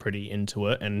pretty into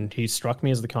it, and he struck me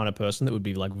as the kind of person that would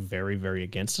be like very, very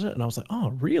against it. And I was like, "Oh,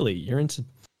 really? You're into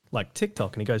like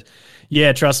TikTok?" And he goes,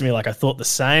 "Yeah, trust me. Like I thought the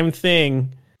same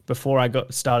thing before I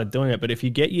got started doing it. But if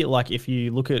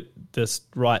you look at this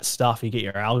right stuff, you get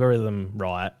your algorithm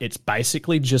right. It's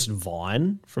basically just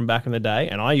Vine from back in the day,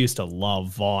 and I used to love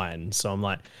Vine. So I'm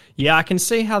like, yeah, I can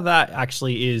see how that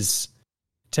actually is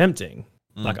tempting."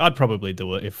 Like, I'd probably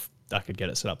do it if I could get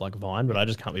it set up like Vine, but I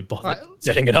just can't be bothered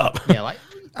setting it up. Yeah, like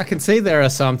I can see there are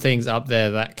some things up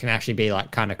there that can actually be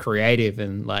like kind of creative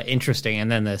and like interesting,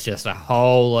 and then there's just a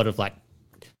whole lot of like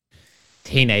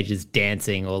teenagers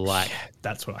dancing or like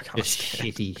That's what I can't just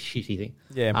stand. shitty thing.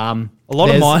 Yeah. A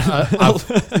lot of mine.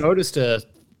 I've noticed a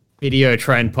video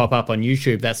trend pop up on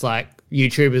YouTube that's like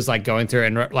YouTubers like going through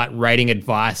and like rating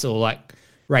advice or like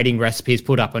rating recipes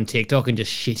put up on TikTok and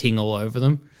just shitting all over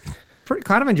them. Pretty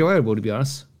kind of enjoyable, to be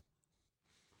honest.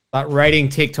 Like rating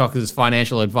TikTok as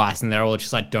financial advice, and they're all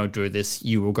just like, "Don't do this,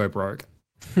 you will go broke."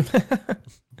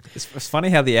 It's funny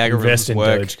how the Invest algorithms in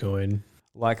work. Dogecoin.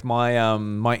 Like my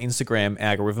Instagram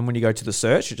algorithm, when you go to the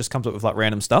search, it just comes up with like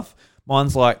random stuff.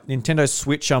 Mine's like Nintendo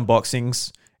Switch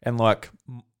unboxings and like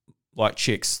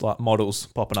chicks, like models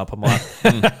popping up. I'm like,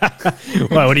 Wait,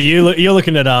 what are you? You're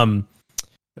looking at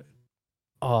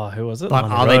Oh, who was it? But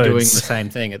Lana are they doing the Rhodes. same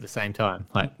thing at the same time?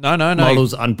 Like no.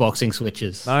 models unboxing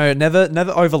Switches. No, never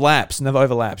overlaps. Never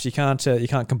overlaps. You can't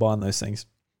combine those things.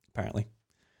 Apparently,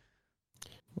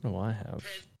 What do I have?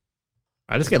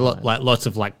 I just get like lots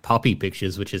of like puppy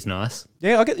pictures, which is nice.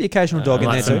 yeah, I'll get the occasional dog in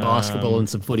Like there some too. basketball and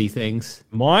some footy things.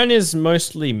 Mine is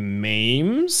mostly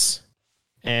memes,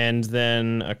 and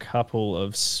then a couple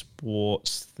of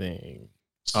sports things.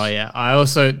 Oh yeah,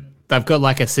 they've got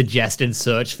like a suggested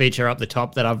search feature up the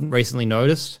top that I've recently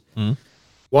noticed.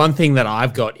 One thing that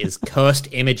I've got is cursed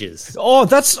images. Oh,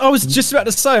 I was just about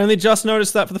to say, I only just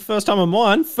noticed that for the first time on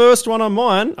mine. First one on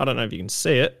mine. I don't know if you can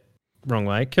see it. Wrong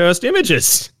way. Cursed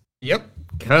images. Yep,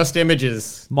 cursed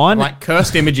images. Mine- like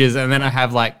cursed images, and then I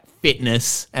have like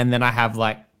fitness, and then I have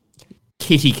like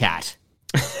kitty cat.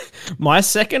 My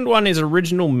second one is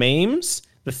original memes.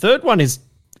 The third one is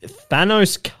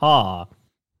Thanos car.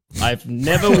 I've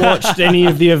never watched any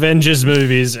of the Avengers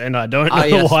movies, and I don't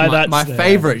know why that's my there.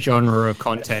 favorite genre of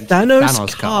content.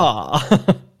 Thanos car.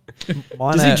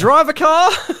 Mine Does he drive a car?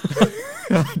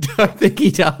 I don't think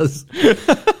he does.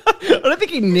 I don't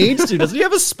think he needs to. Does he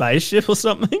have a spaceship or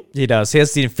something? He does. He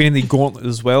has the Infinity Gauntlet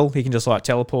as well. He can just like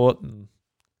teleport. And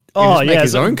Oh, just make yeah.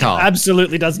 his own car.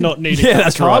 Absolutely does not need it. Yeah, A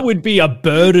that's car right. would be a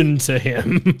burden to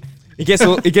him. he gets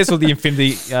all the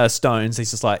Infinity Stones.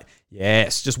 He's just like,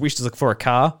 yes. Just wishes for a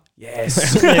car.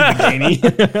 Yes. Lamborghini.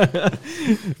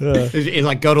 He's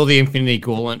like got all the Infinity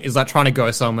Gauntlet. He's like trying to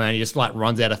go somewhere, and he just like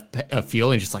runs out of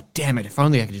fuel, and he's just like, damn it! If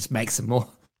only I could just make some more.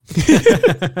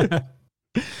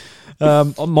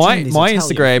 My Italian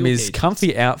Instagram fuel is gauges.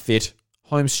 comfy outfit,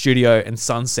 home studio, and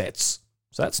sunsets.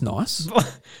 So that's nice.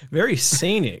 Very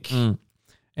scenic.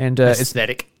 And it's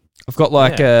Aesthetic. I've got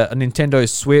like a Nintendo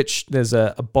Switch. There's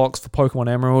a box for Pokemon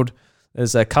Emerald.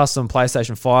 There's a custom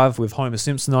PlayStation 5 with Homer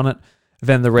Simpson on it.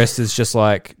 Then the rest is just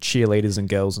like cheerleaders and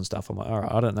girls and stuff. I'm like, all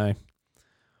right, I don't know.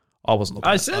 I wasn't looking.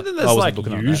 I at- said that I there's wasn't like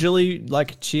looking at that. usually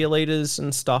like cheerleaders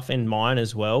and stuff in mine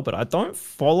as well, but I don't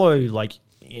follow like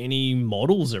any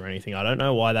models or anything. I don't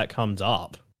know why that comes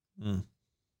up.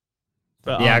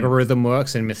 But The algorithm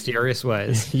works in mysterious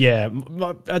ways. yeah,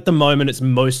 at the moment it's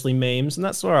mostly memes, and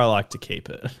that's where I like to keep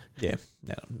it. Yeah.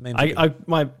 No, memes are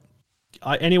good.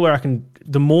 Anywhere I can,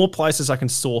 the more places I can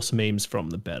source memes from,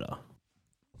 the better.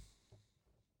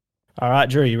 All right,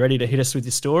 Drew, you ready to hit us with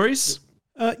your stories?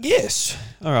 Yes.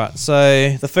 All right.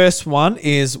 So the first one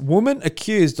is woman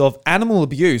accused of animal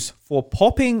abuse for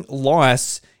popping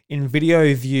lice in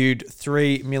video viewed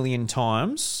 3 million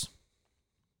times.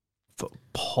 For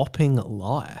popping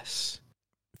lice.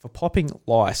 For popping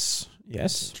lice.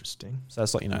 Yes. Interesting. So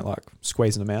that's like, like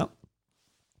squeezing them out.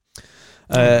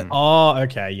 Oh,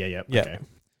 okay. Yeah. Yeah.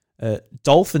 Okay.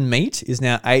 Dolphin meat is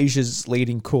now Asia's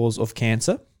leading cause of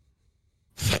cancer.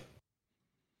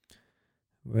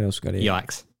 What else we got here?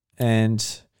 Yikes.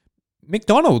 And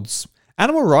McDonald's.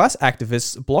 Animal rights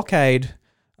activists blockade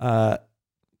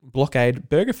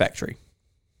burger factory.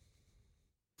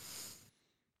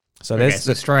 So Okay, there's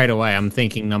so straight away, I'm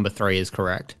thinking number 3 is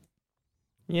correct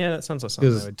Yeah, that sounds like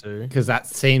something I would do. because that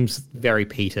seems very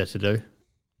Peter to do.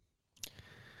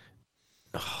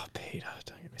 Oh, Peter.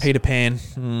 Don't get me Peter Pan.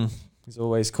 He's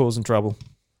always causing trouble.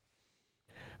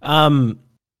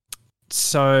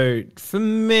 So for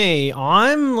me,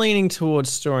 I'm leaning towards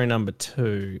story number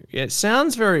 2. It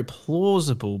sounds very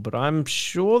plausible, but I'm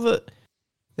sure that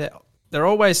they're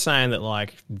always saying that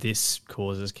like this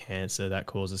causes cancer, that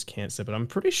causes cancer. But I'm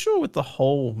pretty sure with the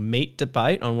whole meat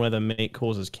debate on whether meat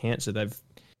causes cancer, they've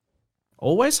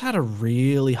always had a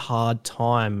really hard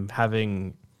time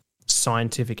having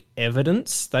scientific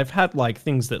evidence. They've had like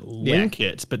things that link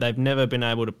it, but they've never been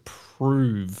able to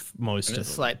prove most And of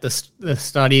it's it. like the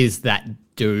studies that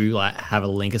do like have a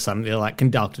link or something, they're like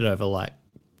conducted over like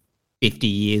 50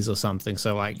 years or something.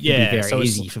 So like, Yeah, it'd be very so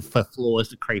it's- easy for flaws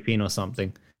to creep in or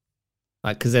something.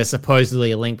 Like, because there's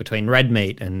supposedly a link between red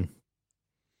meat and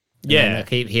then I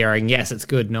keep hearing, yes, it's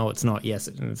good. No, it's not. Yes,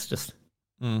 it's just.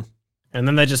 And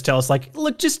then they just tell us like,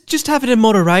 look, just have it in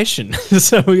moderation.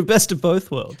 So we're best of both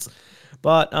worlds.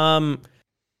 But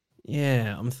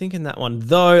yeah, I'm thinking that one.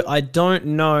 Though I don't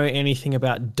know anything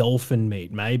about dolphin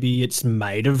meat. Maybe it's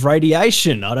made of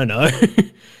radiation. I don't know.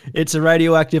 It's a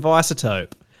radioactive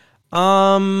isotope.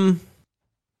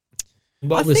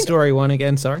 What was story one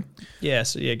again? Sorry. Yeah,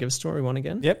 so yeah, give story one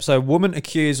again. Yep. So, woman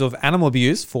accused of animal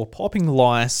abuse for popping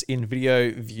lice in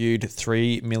video viewed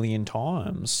 3 million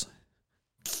times.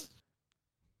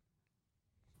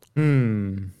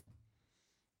 That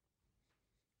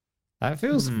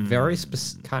feels very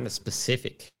kind of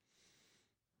specific.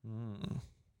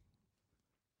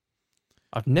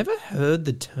 I've never heard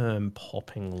the term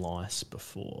popping lice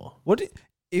before.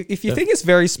 If you think it's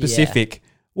very specific,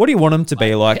 what do you want them to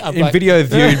be like? In like- video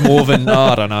viewed more than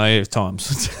I don't know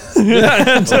times.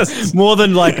 more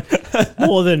than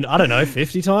I don't know,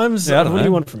 50 times. Yeah, I don't what do know.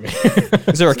 you want from me?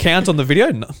 Is there a count on the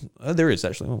video? No, there is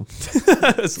actually. Oh.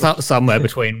 Somewhere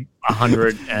between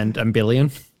 100 and a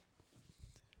billion.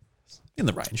 In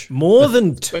the range. More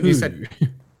than two. you said-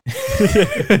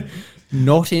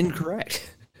 Not incorrect.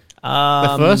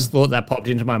 The first thought that popped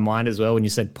into my mind as well when you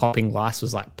said popping lice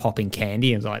was like popping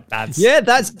candy. And I was like, that's... Yeah,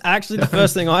 that's actually the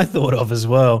first thing I thought of as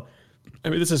well. I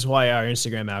mean, this is why our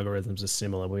Instagram algorithms are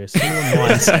similar. We're similar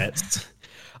mindsets.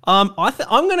 I'm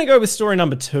going to go with story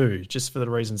number 2, just for the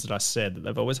reasons that I said, that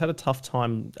they've always had a tough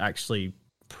time actually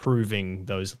proving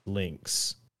those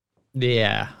links.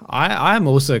 Yeah, I'm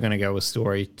also going to go with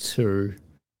story 2.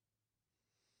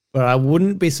 But I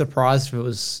wouldn't be surprised if it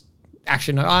was...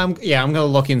 Actually, no, I'm going to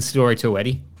lock in story 2,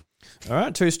 Eddie. All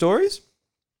right, 2 stories.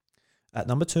 At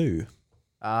number 2.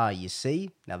 Ah, you see?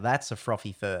 Now that's a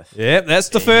frothy firth. Yep, that's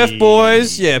the first,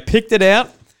 boys. Yeah, picked it out.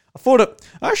 I thought it...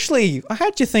 Actually, I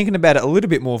had you thinking about it a little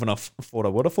bit more than I thought I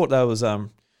would. I thought that was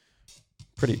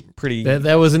pretty...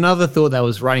 There was another thought that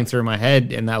was running through my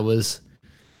head, and that was...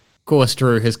 Of course,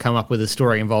 Drew has come up with a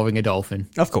story involving a dolphin.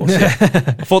 Of course, yeah.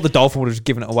 I thought the dolphin would have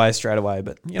given it away straight away,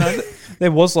 but you know,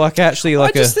 there was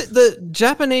The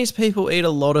Japanese people eat a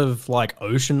lot of like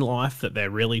ocean life that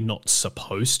they're really not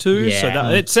supposed to. Yeah. So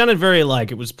that, it sounded very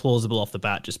like it was plausible off the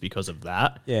bat just because of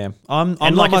that. yeah. I'm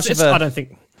And not like much of a. I don't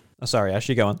think. Oh, sorry, Ash,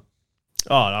 you go on.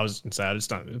 Oh, I was going to say I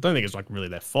don't think it's like really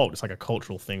their fault. It's like a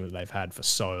cultural thing that they've had for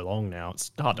so long now.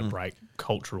 It's hard to break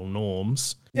cultural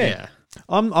norms. Yeah.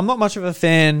 I'm not much of a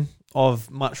fan of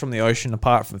much from the ocean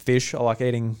apart from fish. I like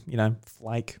eating,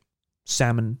 flake,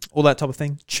 salmon, all that type of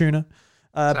thing, tuna.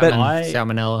 But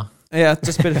Salmonella. yeah,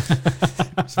 just a bit of,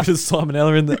 just a bit of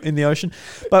salmonella in the ocean.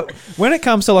 But when it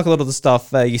comes to like a lot of the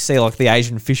stuff you see, like the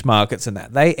Asian fish markets and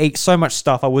that, they eat so much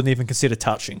stuff I wouldn't even consider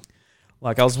touching.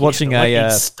 Like I was watching Like a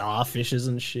eat starfishes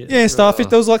and shit. yeah starfish.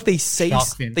 There was like these sea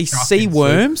shark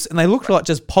worms, and they looked like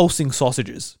just pulsing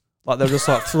sausages. Like they were just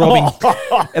like throbbing,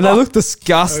 and they looked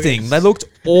disgusting. They looked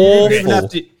awful.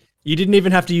 You didn't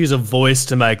even have to use a voice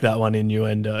to make that one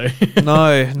innuendo.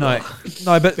 No.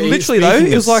 But literally though,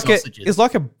 speaking it was of like sausages. it was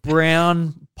like a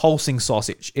brown pulsing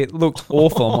sausage. It looked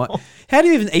awful. I'm like, how do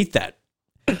you even eat that?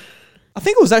 I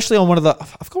think it was actually on one of the. I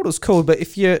forgot what it was called,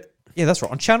 but yeah, that's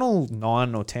right, on channel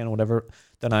 9 or 10 or whatever.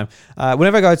 Don't know.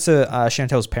 Whenever I go to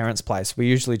Chantel's parents' place, we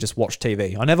usually just watch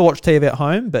TV. I never watch TV at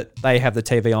home, but they have the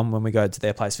TV on when we go to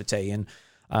their place for tea. And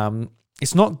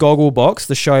it's not Gogglebox,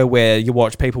 the show where you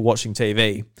watch people watching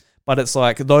TV, but it's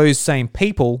like those same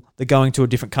people, they're going to a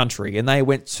different country. And they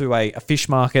went to a fish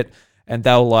market, and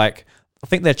they were like, I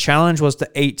think their challenge was to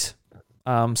eat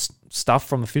stuff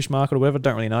from the fish market or whatever.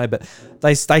 Don't really know, but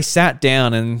they sat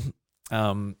down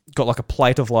and got like a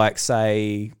plate of like,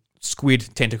 say, squid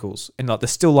tentacles, and like they're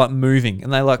still like moving,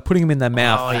 and they like putting them in their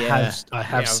mouth. I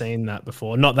have seen that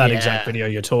before. Not that exact video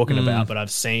you're talking about, but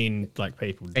I've seen like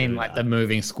people do like that. the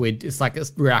moving squid. It's like a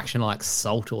reaction like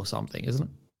salt or something, isn't it?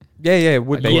 Yeah, it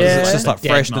would be. Yeah. It's just like Dead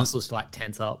fresh. muscles to like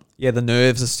tense up. Yeah, the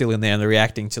nerves are still in there, and they're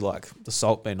reacting to like the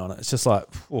salt being on it. It's just like,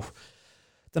 don't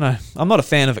know. I'm not a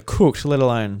fan of it cooked, let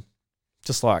alone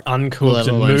just like uncooked Let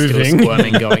and alone still moving.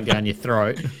 squirming going down your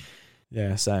throat.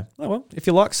 yeah. So, oh well, if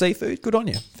you like seafood, good on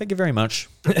you. Thank you very much.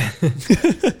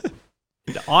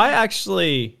 I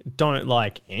actually don't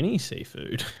like any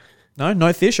seafood.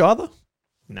 No fish either.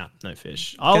 No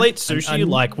fish. I'll eat sushi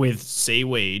like with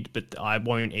seaweed, but I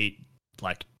won't eat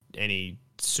like any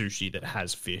sushi that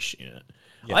has fish in it.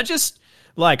 Yeah. I just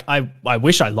like I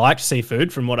wish I liked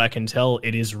seafood. From what I can tell,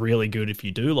 it is really good if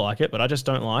you do like it, but I just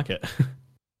don't like it.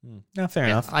 No, fair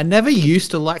enough. I never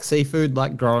used to like seafood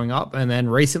like growing up, and then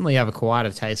recently I've acquired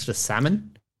a taste for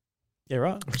salmon. Yeah,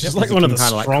 right. Which is like one of the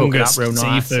Kinda, like, cook it up strongest real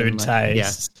nice seafood and, like,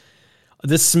 tastes.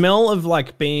 The smell of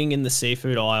like being in the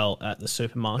seafood aisle at the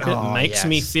supermarket makes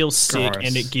me feel sick,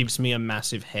 and it gives me a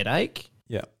massive headache.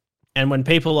 Yeah. And when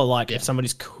people are like, if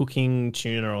somebody's cooking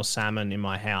tuna or salmon in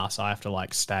my house, I have to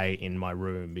like stay in my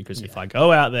room because if I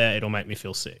go out there, it'll make me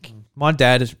feel sick. My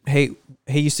dad, he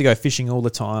used to go fishing all the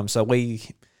time, so we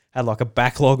had like a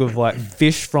backlog of like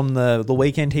fish from the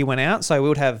weekend he went out. So we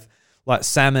would have like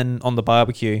salmon on the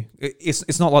barbecue.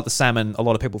 It's not like the salmon a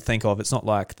lot of people think of. It's not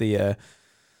like the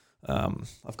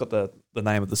I've got the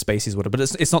name of the species, whatever, but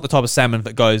it's not the type of salmon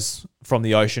that goes from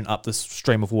the ocean up the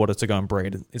stream of water to go and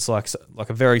breed. It's like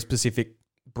a very specific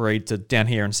breed to down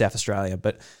here in South Australia.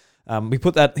 But he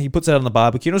puts that on the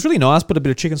barbecue. And it was really nice. Put a bit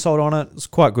of chicken salt on it. It was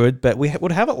quite good. But we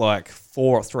would have it like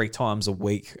 4 or 3 times a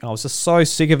week. And I was just so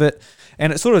sick of it,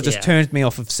 and it sort of just turned me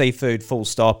off of seafood full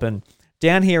stop. And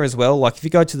down here as well, like if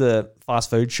you go to the fast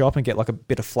food shop and get like a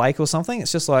bit of flake or something,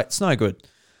 it's just like it's no good.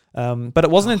 But it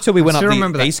wasn't until we went up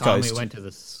the East Coast. We went to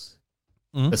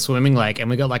the swimming lake and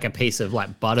we got like a piece of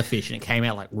like butterfish and it came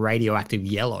out like radioactive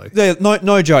yellow. Yeah,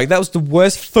 no joke. That was the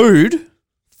worst food,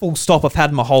 full stop, I've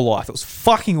had in my whole life. It was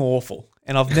fucking awful.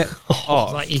 And I've never...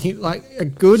 like a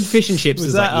good fish and chips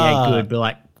is like, good, but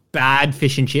like bad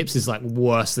fish and chips is like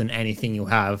worse than anything you'll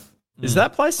have. Is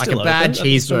that place like still a bad open?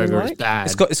 cheeseburger is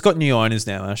bad. It's got new owners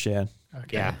now, Ash, yeah.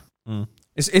 Okay. Yeah.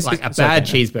 It's like a bad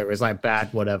cheeseburger is like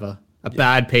bad whatever. A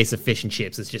bad piece of fish and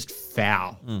chips is just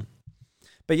foul.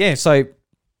 But yeah, so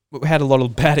we had a lot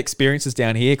of bad experiences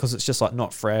down here because it's just like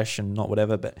not fresh and not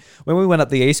whatever. But when we went up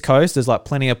the East Coast, there's like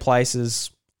plenty of places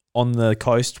on the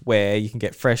coast where you can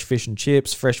get fresh fish and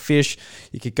chips, fresh fish.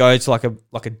 You could go to like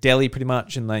a deli pretty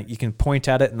much, and you can point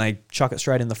at it and they chuck it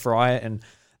straight in the fryer, and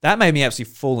that made me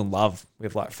absolutely fall in love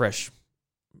with like fresh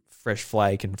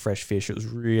flake and fresh fish. It was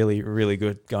really, really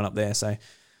good going up there. So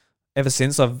ever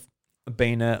since I've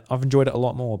enjoyed it a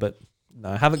lot more, but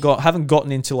no, haven't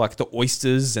gotten into like the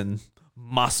oysters and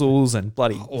mussels and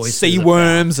bloody sea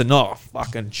worms and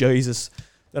fucking Jesus,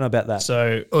 don't know about that.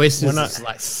 So oysters is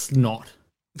like snot.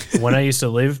 When I used to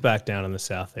live back down in the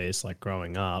southeast, like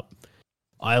growing up,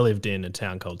 I lived in a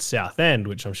town called Southend,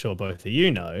 which I'm sure both of you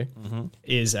know,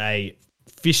 is a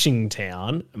fishing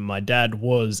town. My dad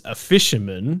was a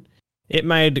fisherman. It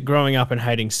made growing up and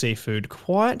hating seafood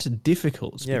quite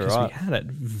difficult because we had it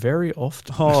very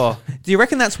often. Oh, do you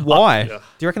reckon that's why? Do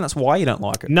you reckon that's why you don't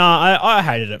like it? No, I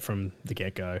hated it from the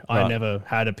get-go. I never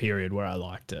had a period where I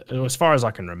liked it. As far as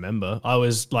I can remember, I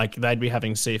was like, they'd be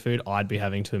having seafood, I'd be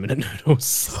having 2-minute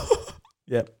noodles.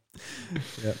 Yep.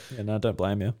 Yeah, no, don't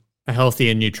blame you. A healthy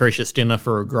and nutritious dinner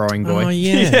for a growing boy. Oh,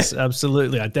 yes,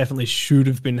 absolutely. I definitely should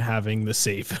have been having the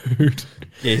seafood.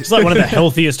 Yeah. It's like one of the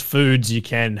healthiest foods you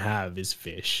can have is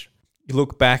fish. You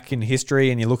look back in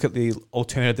history and you look at the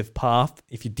alternative path.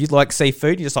 If you did like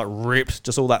seafood, you just like ripped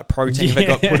just all that protein that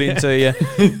got put into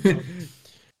you.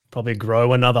 Probably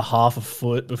grow another half a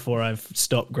foot before I've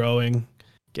stopped growing.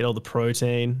 Get all the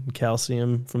protein,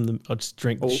 calcium from the... I'll just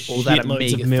drink all that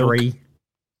omega-3.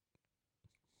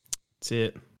 That's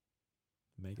it.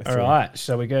 All right,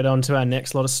 shall we go on to our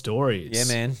next lot of stories?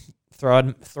 Yeah, man. Throw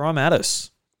them at us.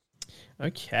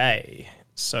 Okay,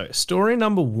 so story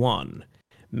number 1.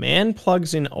 Man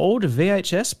plugs in old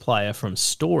VHS player from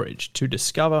storage to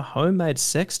discover homemade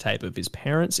sex tape of his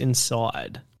parents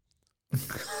inside.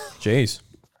 Jeez.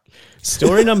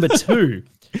 Story number 2.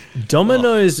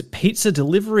 Domino's pizza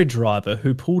delivery driver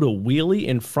who pulled a wheelie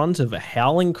in front of a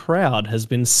howling crowd has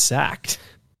been sacked.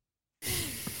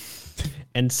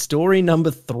 And story number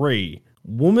 3.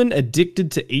 Woman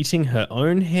addicted to eating her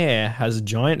own hair has a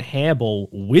giant hairball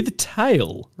with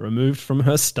tail removed from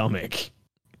her stomach.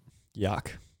 Yuck.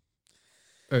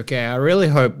 Okay, I really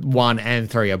hope 1 and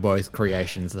 3 are both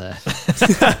creations there.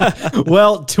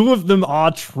 Well, 2 of them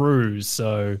are true,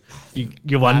 so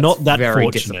you are not that very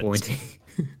fortunate. Disappointing.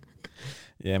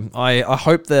 Yeah, I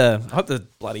hope the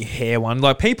bloody hair one.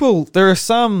 Like people, there are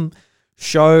some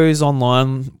shows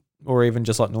online or even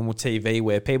just like normal TV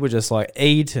where people just like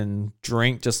eat and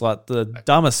drink just like the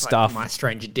dumbest stuff. My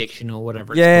Strange Addiction or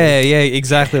whatever. Yeah,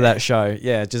 exactly that show.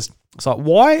 Yeah, just it's like,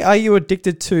 why are you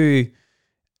addicted to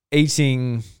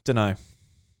eating? Dunno.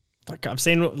 Like I've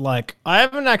seen, like I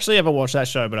haven't actually ever watched that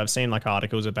show, but I've seen like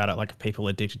articles about it, like people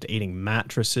addicted to eating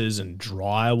mattresses and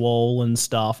drywall and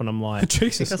stuff, and I'm like,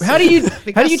 Jesus, how do you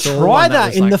try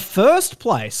that in the first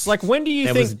place? Like, when do you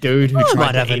there think was a dude who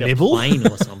tried to eat a plane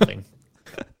or something?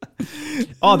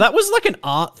 Oh, that was like an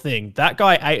art thing. That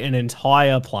guy ate an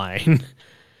entire plane.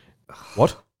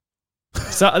 What?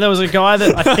 So there was a guy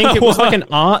that I think it was like an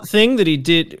art thing that he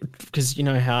did because you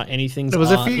know how anything's It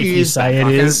was a art few if you years say back, it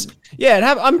like is.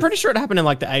 Yeah, I'm pretty sure it happened in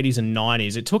like the 80s and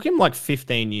 90s. It took him like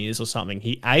 15 years or something.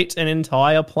 He ate an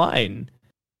entire plane.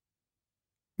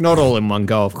 Not all in one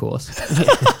go, of course.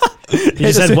 He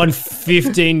just had one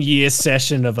 15-year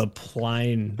session of a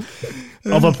plane.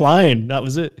 That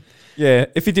was it. Yeah,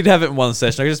 if he did have it in one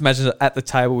session, I can just imagine it at the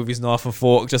table with his knife and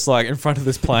fork, just like in front of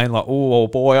this plane, like, oh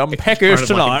boy, I'm peckish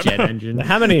tonight. Jet engine.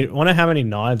 Wonder how many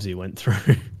knives he went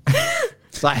through.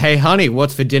 It's like, hey, honey,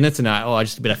 what's for dinner tonight? Oh,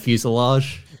 just a bit of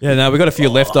fuselage. Yeah, no, we got a few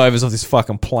leftovers of this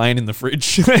fucking plane in the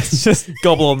fridge. Let's just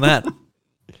gobble on that.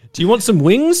 Do you want some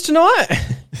wings tonight?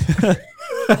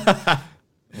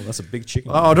 Well, that's a big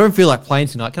chicken. Oh, I don't feel like playing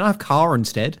tonight. Can I have car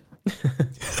instead?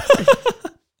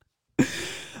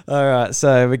 All right,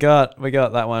 so we got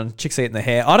that one. Chicks eating the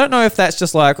hair. I don't know if that's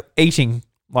just like eating,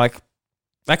 like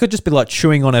that could just be like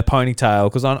chewing on her ponytail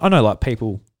because I know like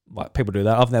people do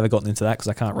that. I've never gotten into that because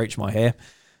I can't reach my hair.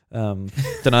 Don't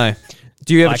know.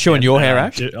 Do you ever chew on your hair,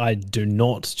 Ash? I do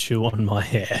not chew on my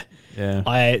hair. Yeah.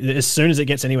 As soon as it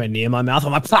gets anywhere near my mouth,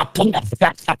 I'm like,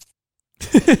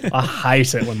 I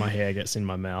hate it when my hair gets in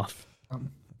my mouth. All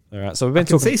right, so we've been I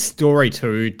can talking. see story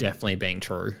 2 definitely being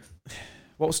true.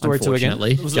 What was story 2 again?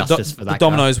 Unfortunately, Was justice it for that the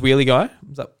Domino's wheelie guy?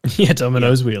 Was that Yeah,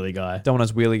 Domino's wheelie guy.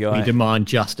 Domino's wheelie We guy? demand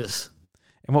justice.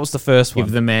 And what was the first one?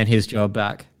 Give the man his job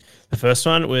back. The first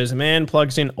one was a man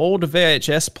plugs in old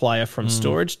VHS player from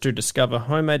storage to discover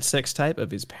homemade sex tape of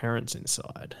his parents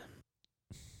inside.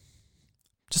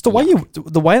 Just the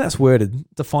way that's worded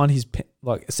to find his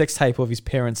like a sex tape of his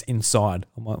parents inside.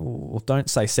 I'm like, well, don't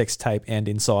say sex tape and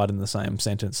inside in the same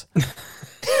sentence.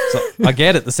 So I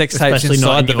get it. The sex tape's Especially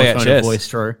not inside the in your tone of VHS. voice,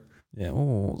 Drew. Yeah,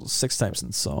 oh, sex tape's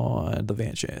inside the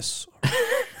VHS.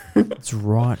 It's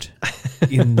right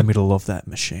in the middle of that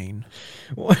machine.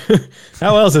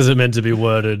 How else is it meant to be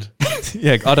worded?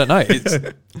 Yeah, I don't know.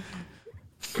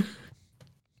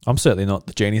 I'm certainly not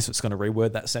the genius that's going to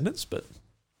reword that sentence, but.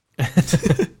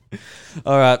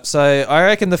 All right, so I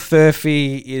reckon the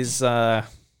Furphy is. I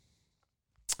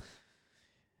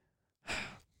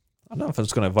don't know if I'm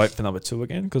just going to vote for number 2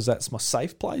 again because that's my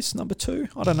safe place. Number 2,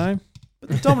 I don't know. But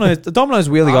the Domino's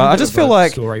wheelie guy. I just feel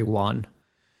like story 1.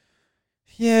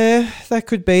 Yeah, that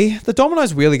could be the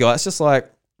Domino's wheelie guy. It's just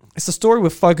like it's the story we're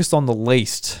focused on the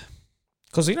least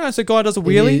because it's a guy does a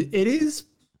wheelie. It is,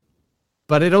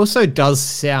 but it also does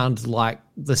sound like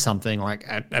there's something like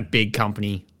a big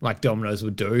company like Domino's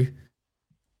would do.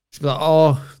 It's like,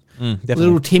 oh, Definitely.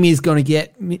 little Timmy's gonna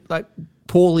get like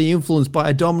poorly influenced by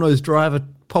a Domino's driver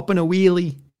popping a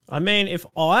wheelie. I mean, if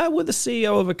I were the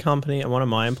CEO of a company and one of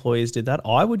my employees did that,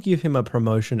 I would give him a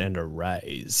promotion and a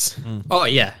raise. Oh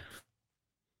yeah,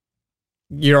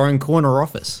 your own corner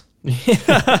office.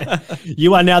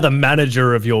 You are now the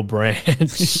manager of your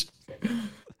branch.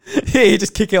 Yeah, you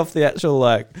just kick off the actual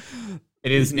like.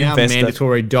 It is now Investor.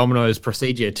 mandatory Domino's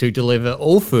procedure to deliver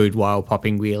all food while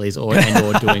popping wheelies or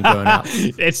doing burn-ups.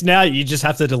 It's now you just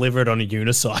have to deliver it on a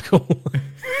unicycle.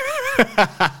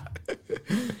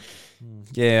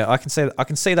 Yeah, I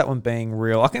can see that one being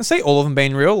real. I can see all of them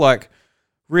being real. Like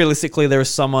realistically, there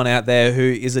is someone out there who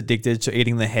is addicted to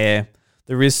eating the hair.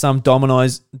 There is some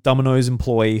Domino's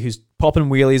employee who's popping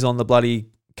wheelies on the bloody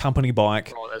company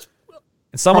bike. Oh, there's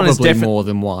And someone has probably definitely more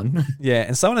than one. Yeah,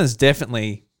 and someone has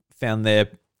definitely found their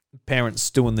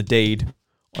parents doing the deed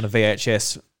on a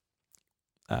VHS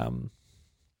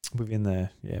within the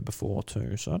before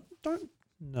too. So I don't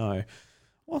know.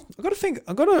 Well, I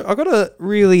got to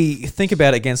really think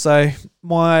about it again. So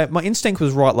my instinct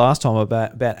was right last time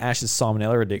about Ash's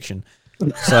salmonella addiction.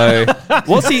 So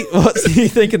what's he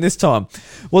thinking this time?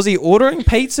 Was he ordering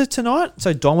pizza tonight?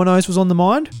 So Domino's was on the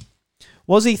mind.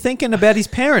 Was he thinking about his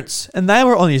parents and they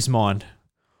were on his mind?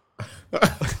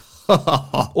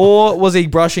 Or was he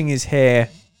brushing his hair?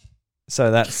 So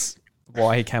that's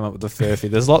why he came up with the Furphy.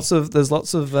 There's lots of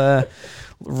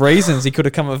reasons he could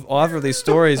have come up with either of these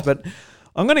stories, but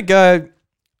I'm just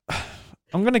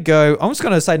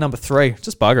going to say number 3.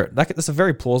 Just bugger it. That's a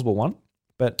very plausible one.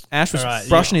 But Ash was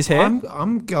brushing his hair.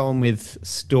 I'm going with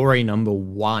story number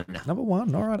 1. Number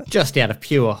 1. All right. Just out of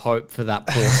pure hope for that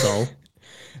poor soul.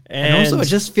 And also, it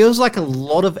just feels like a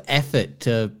lot of effort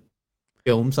to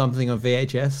film something on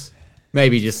VHS.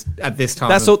 Maybe just at this time.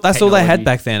 That's all they had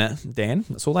back then, Dan.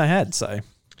 That's all they had. So,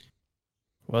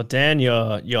 Well, Dan,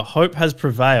 your hope has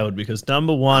prevailed because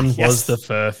number 1 was the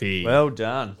Furphy. well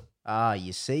done.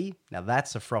 You see? Now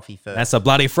that's a frothy fur. That's a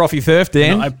bloody frothy furf,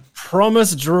 Dan. I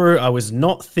promise, Drew, I was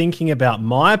not thinking about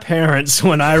my parents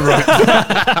when I wrote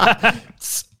that.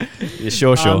 Yeah,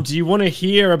 sure. Do you want to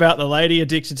hear about the lady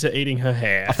addicted to eating her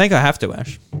hair? I think I have to,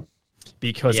 Ash.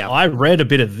 because I read a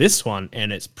bit of this one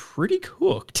and it's pretty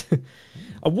cooked.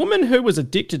 A woman who was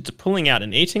addicted to pulling out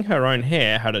and eating her own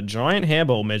hair had a giant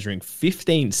hairball measuring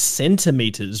 15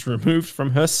 centimeters removed from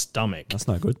her stomach. That's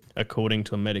no good. According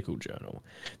to a medical journal.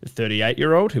 The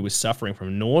 38-year-old, who was suffering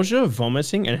from nausea,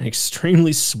 vomiting, and an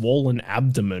extremely swollen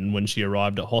abdomen when she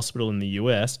arrived at hospital in the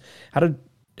US,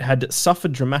 had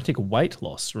suffered dramatic weight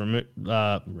loss,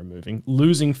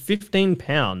 losing 15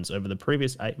 pounds over the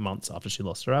previous 8 months after she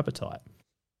lost her appetite.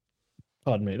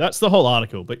 Pardon me. That's the whole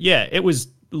article. But yeah, it was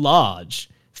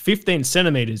large. 15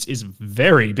 centimeters is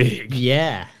very big.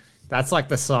 Yeah. That's like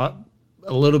a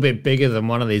little bit bigger than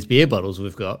one of these beer bottles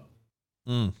we've got.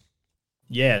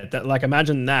 Yeah, like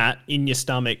imagine that in your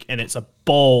stomach and it's a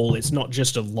bowl. It's not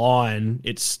just a line.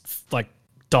 It's like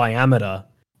diameter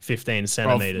 15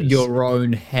 centimeters. Of your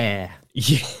own hair.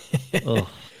 Yeah. At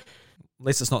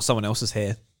least it's not someone else's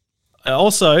hair. I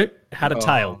also had a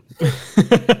tail.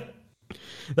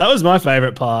 That was my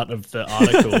favorite part of the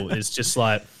article is just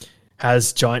like,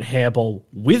 has giant hairball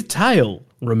with tail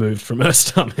removed from her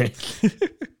stomach.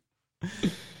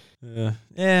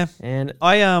 Yeah. And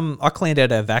I cleaned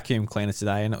out a vacuum cleaner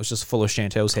today and it was just full of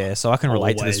Chantel's hair, so I can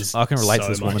relate to this. I can relate to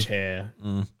this woman. Hair.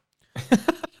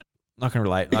 I can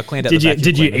relate. I cleaned out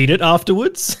Did you eat it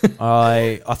afterwards?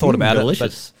 I thought about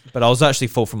delicious. it, but I was actually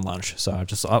full from lunch, so I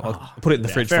put it in the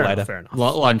fridge for later. Fair enough.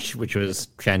 Lunch, which was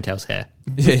Chantel's hair.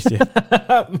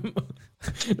 Yeah.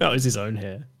 No, it was his own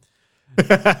hair.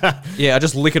 Yeah, I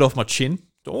just lick it off my chin.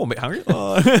 Oh, I'm a bit hungry.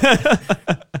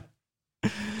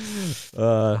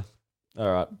 All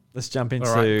right, let's jump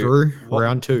into Drew,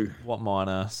 round 2. What mine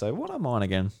are. So what are mine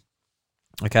again?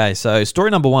 Okay, so story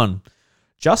number 1.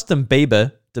 Justin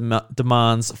Bieber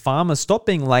demands farmers stop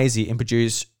being lazy and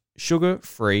produce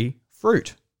sugar-free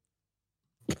fruit.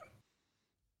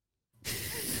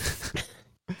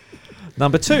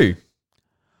 Number 2.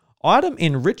 Item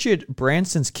in Richard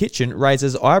Branson's kitchen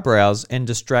raises eyebrows and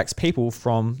distracts people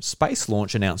from space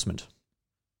launch announcement.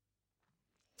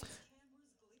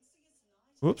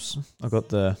 Whoops, I got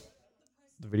the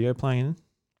video playing in,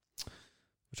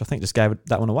 which I think just gave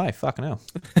that one away. Fucking hell.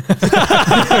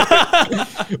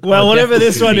 Well, whatever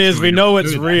this one is, we know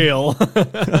it's real.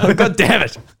 Oh, God damn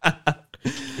it.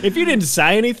 If you didn't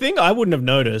say anything, I wouldn't have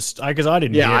noticed because I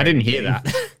didn't hear I didn't hear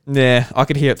that. Yeah, I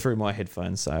could hear it through my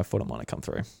headphones, so I thought it might have come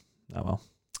through. Oh well.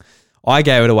 I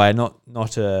gave it away, not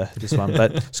this one.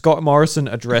 But Scott Morrison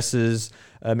addresses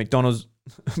McDonald's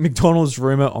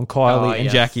rumor on Kylie and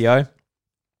Jackie O.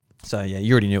 So yeah,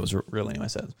 you already knew it was real anyway.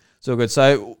 So it's all good.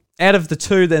 So out of the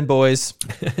two, then boys,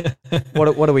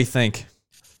 what do we think?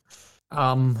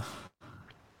 I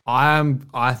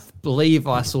believe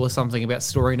I saw something about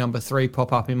story number 3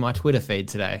 pop up in my Twitter feed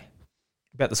today.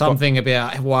 About the something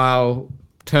about while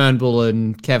Turnbull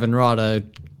and Kevin Rudd are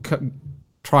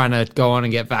trying to go on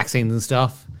and get vaccines and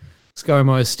stuff,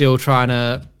 ScoMo is still trying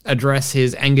to address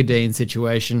his Engadine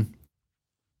situation.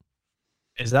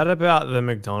 Is that about the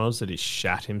McDonald's that he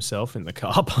shat himself in the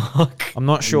car park? I'm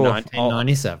not sure.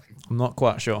 1997. I'm not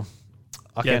quite sure.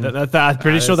 I'm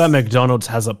pretty sure that McDonald's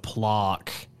has a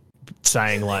plaque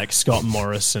saying like Scott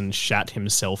Morrison shat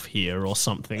himself here or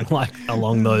something like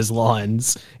along those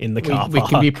lines in the car park. We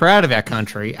can be proud of our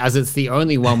country as it's the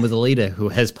only one with a leader who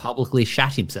has publicly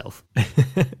shat himself.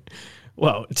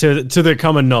 Well, to the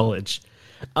common knowledge.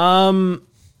 The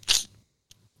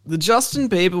Justin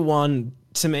Bieber one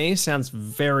to me sounds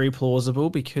very plausible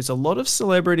because a lot of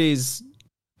celebrities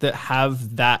that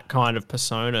have that kind of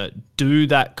persona do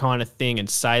that kind of thing and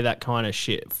say that kind of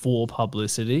shit for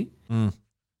publicity.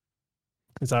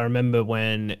 Because I remember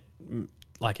when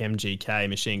like MGK,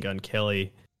 Machine Gun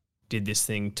Kelly, did this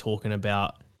thing talking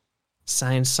about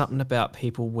saying something about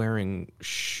people wearing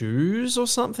shoes or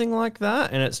something like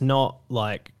that. And it's not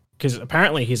like, because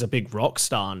apparently he's a big rock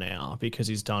star now because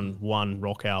he's done one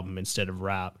rock album instead of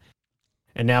rap.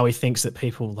 And now he thinks that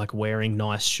people like wearing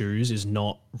nice shoes is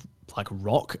not like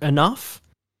rock enough.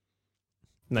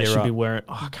 And they should be wearing,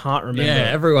 I can't remember. Yeah,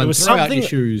 everyone throw out your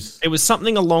shoes. It was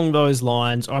something along those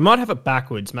lines. Or I might have it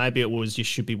backwards. Maybe it was you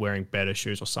should be wearing better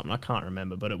shoes or something. I can't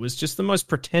remember. But it was just the most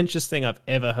pretentious thing I've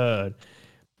ever heard.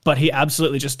 But he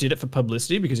absolutely just did it for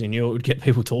publicity because he knew it would get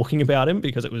people talking about him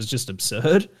because it was just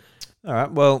absurd. All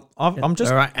right. Well, I'm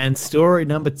just... All right, and story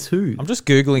number 2. I'm just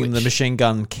Googling the Machine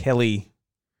Gun Kelly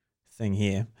thing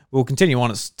here. We'll continue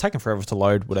on. It's taken forever to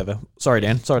load, whatever. Sorry,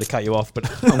 Dan. Sorry to cut you off,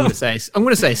 but I'm going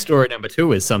to say story number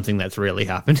 2 is something that's really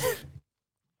happened.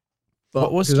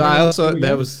 What was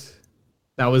that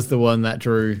was the one that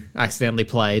Drew accidentally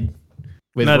played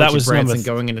with Richard Branson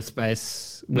going into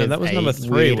space. No, that was number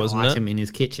 3, wasn't it? Item in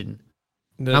his kitchen.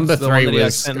 That's number 3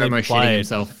 was ScoMo shitting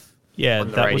himself. Yeah, on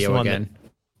the that radio was the one again.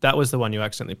 That was the one you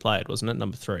accidentally played, wasn't it?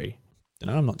 Number 3.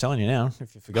 No, I'm not telling you now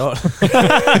if you forgot.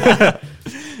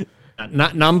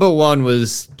 Number 1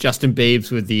 was Justin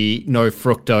Biebs with the no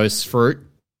fructose fruit.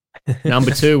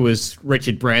 Number 2 was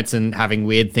Richard Branson having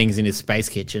weird things in his space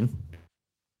kitchen.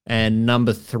 And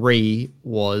number 3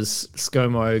 was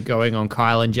ScoMo going on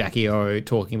Kyle and Jackie O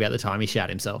talking about the time he shat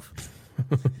himself.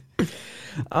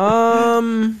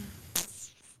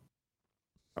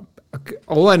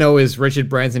 All I know is Richard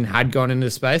Branson had gone into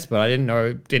space, but I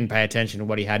didn't pay attention to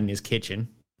what he had in his kitchen.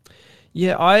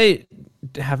 Yeah, I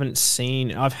haven't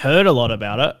seen. I've heard a lot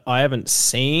about it. I haven't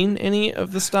seen any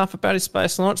of the stuff about his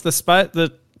space launch.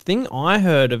 The thing I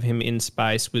heard of him in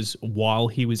space was while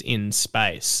he was in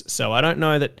space. So I don't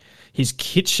know that his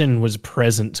kitchen was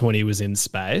present when he was in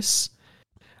space.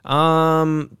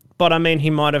 But I mean, he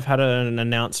might have had an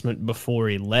announcement before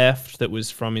he left that was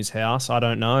from his house. I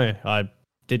don't know. I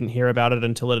didn't hear about it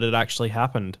until it had actually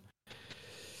happened.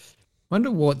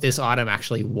 Wonder what this item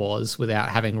actually was without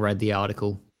having read the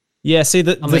article. Yeah, see,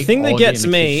 the thing that gets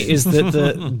me is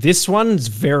that this one's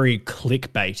very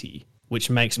clickbaity, which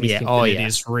makes me think that it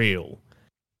is real.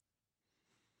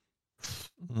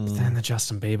 Then the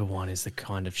Justin Bieber one is the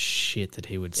kind of shit that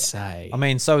he would say. I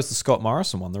mean, so is the Scott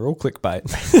Morrison one. They're all clickbait.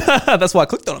 That's why I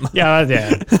clicked on them. Yeah.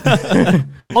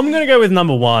 I'm going to go with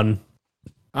number 1.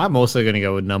 I'm also going to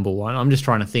go with number 1. I'm just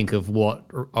trying to think of what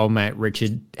old mate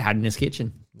Richard had in his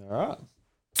kitchen. All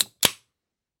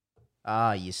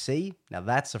right. You see? Now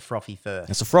that's a frothy firth.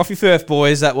 It's a frothy firth,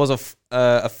 boys. That was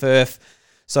a firth.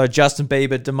 So Justin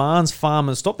Bieber demands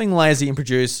farmers stop being lazy and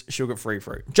produce sugar-free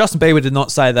fruit. Justin Bieber did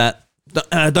not say that.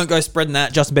 Don't go spreading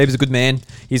that. Justin Bieber's a good man.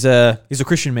 He's a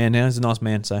Christian man now. He's a nice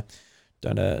man. So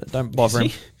don't bother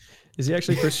him. Is he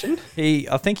actually Christian?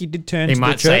 I think he did turn. He to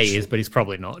might the church. say he is, but he's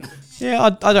probably not.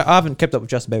 Yeah, I haven't kept up with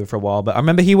Justin Bieber for a while, but I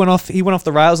remember he went off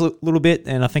the rails a little bit,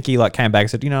 and I think he came back and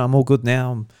said, I'm all good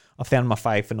now. I found my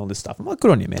faith and all this stuff. I'm like,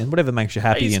 good on you, man. Whatever makes you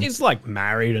happy. He's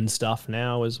married and stuff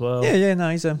now as well. Yeah. No,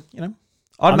 he's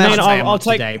I'll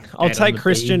take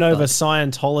Christian over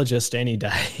Scientologist any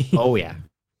day. Oh yeah.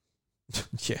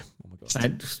 Yeah. Oh my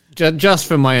God. Just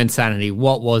for my own sanity,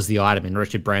 what was the item in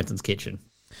Richard Branson's kitchen?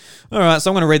 All right,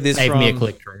 so I'm going to read this. Save me a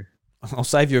click, Drew. I'll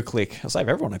save you a click. I'll save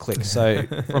everyone a click. So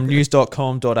from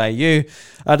news.com.au,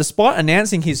 despite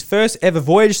announcing his first ever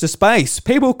voyage to space,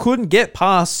 people couldn't get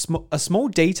past a small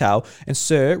detail in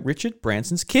Sir Richard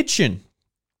Branson's kitchen.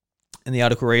 And the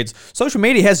article reads, social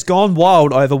media has gone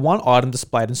wild over one item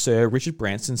displayed in Sir Richard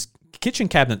Branson's kitchen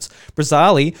cabinets,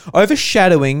 bizarrely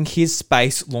overshadowing his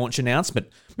space launch announcement.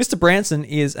 Mr. Branson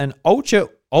is an ultra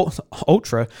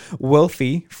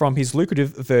wealthy from his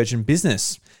lucrative Virgin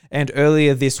business. And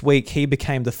earlier this week, he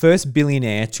became the first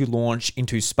billionaire to launch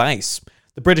into space.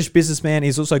 The British businessman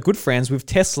is also good friends with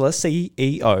Tesla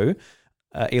CEO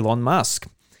Elon Musk.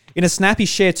 In a snap he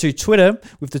shared to Twitter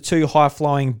with the two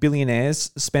high-flying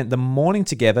billionaires spent the morning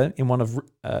together in one of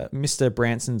Mr.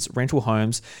 Branson's rental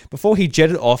homes before he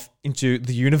jetted off into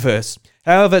the universe.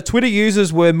 However, Twitter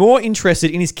users were more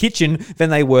interested in his kitchen than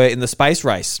they were in the space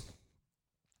race.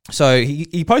 So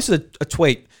he posted a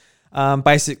tweet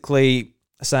basically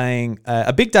saying,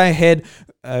 a big day ahead,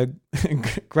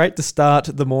 great to start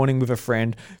the morning with a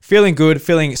friend, feeling good,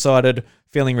 feeling excited,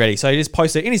 feeling ready. So he just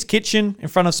posted it in his kitchen in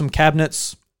front of some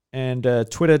cabinets, and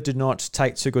Twitter did not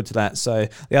take too good to that. So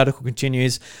the article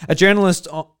continues. A journalist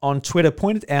on Twitter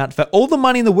pointed out that all the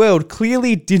money in the world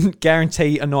clearly didn't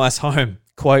guarantee a nice home.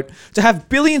 Quote, to have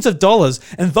billions of dollars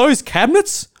and those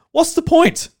cabinets? What's the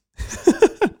point?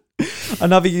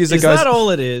 Another user goes... Is that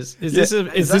all it is? Is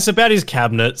this about his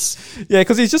cabinets? Yeah,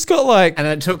 because he's just got And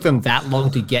it took them that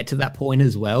long to get to that point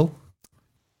as well.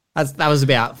 That was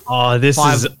about five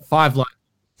lines.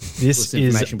 This is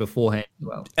information beforehand as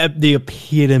well. The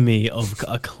epitome of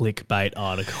a clickbait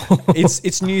article.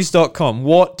 It's news.com.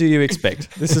 What do you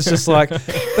expect? This is just like...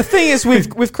 The thing is,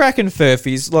 with Kraken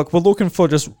Furfies, we're looking for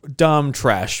just dumb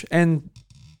trash. And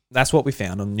that's what we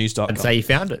found on news.com. I'd say you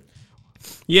found it.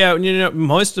 Yeah,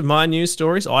 most of my news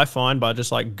stories I find by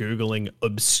just Googling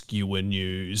obscure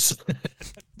news.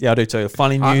 Yeah, I do too.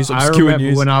 Funny news, I obscure remember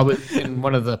news. when I was in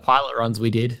one of the pilot runs we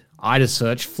did, I just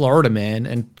searched Florida man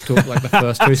and took the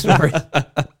first two stories.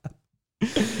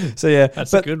 So yeah,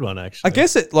 that's a good one actually. I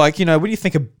guess it when you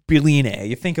think of billionaire,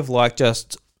 you think of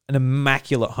just an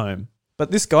immaculate home. But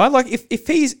this guy,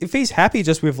 if he's happy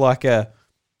just with a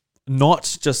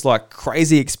not just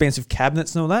crazy expensive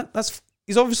cabinets and all that,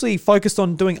 he's obviously focused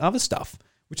on doing other stuff,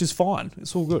 which is fine.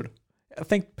 It's all good. I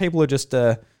think people are just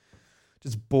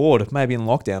bored, maybe in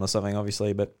lockdown or something,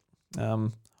 obviously. But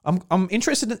I'm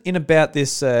interested in about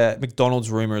this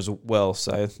McDonald's rumor as well.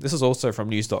 So this is also from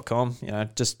news.com.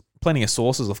 Just plenty of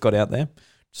sources I've got out there.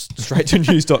 straight to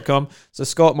news.com. So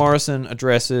Scott Morrison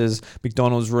addresses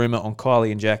McDonald's rumour on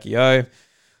Kylie and Jackie O.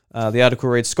 The article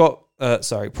reads,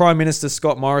 Prime Minister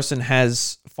Scott Morrison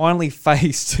has finally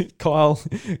faced Kyle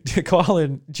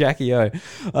and Jackie O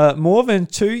more than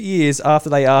 2 years after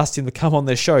they asked him to come on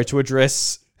their show to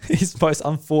address his most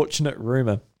unfortunate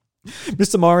rumour.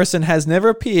 Mr. Morrison has never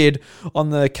appeared on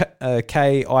the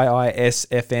KIIS-FM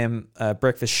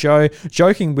breakfast show,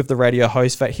 joking with the radio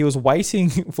host that he was waiting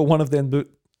for them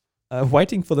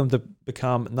to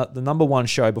become the number one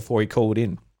show before he called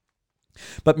in.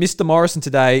 But Mr. Morrison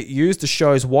today used the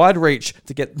show's wide reach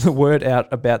to get the word out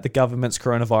about the government's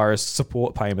coronavirus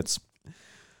support payments.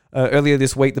 Earlier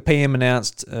this week, the PM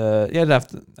announced,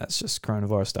 that's just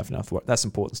coronavirus stuff. That's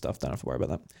important stuff. Don't have to worry about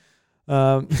that.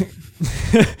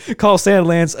 Kyle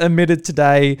Sandilands admitted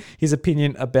today his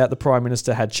opinion about the Prime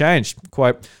Minister had changed.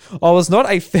 Quote, I was not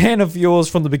a fan of yours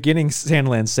from the beginning,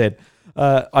 Sandilands said.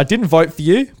 I didn't vote for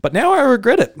you, but now I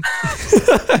regret it.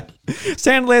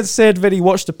 Sandilands said that he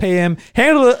watched the PM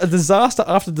handle a disaster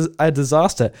after a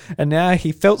disaster, and now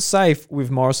he felt safe with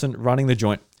Morrison running the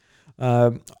joint.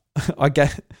 I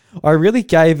really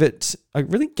gave it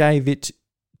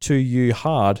to you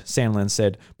hard, Sandilands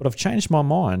said, but I've changed my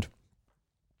mind.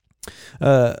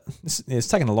 It's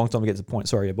taken a long time to get to the point.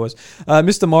 Sorry, boys.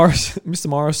 Mr.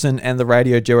 Morrison and the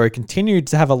radio duo continued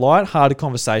to have a light-hearted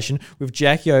conversation with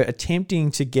Jackie O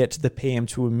attempting to get the PM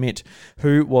to admit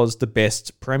who was the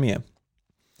best premier.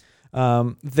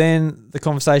 Then the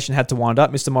conversation had to wind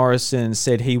up. Mr. Morrison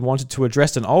said he wanted to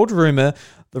address an old rumour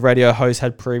the radio host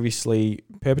had previously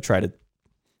perpetrated.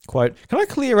 Quote, can I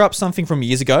clear up something from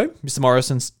years ago? Mr.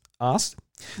 Morrison asked.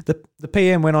 The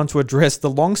PM went on to address the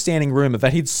long-standing rumour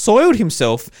that he'd soiled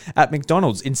himself at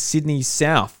McDonald's in Sydney's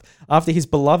south after his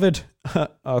beloved,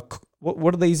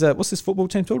 what are these, what's this football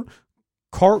team called?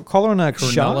 Cronulla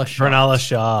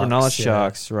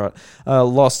Sharks, right,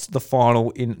 lost the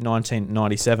final in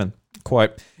 1997.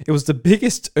 Quote, it was the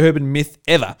biggest urban myth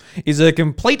ever. It's a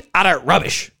complete utter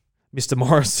rubbish, Mr.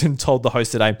 Morrison told the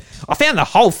host today. I found the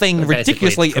whole thing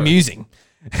ridiculously amusing.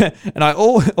 And I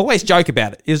always joke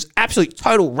about it. It was absolute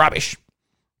total rubbish.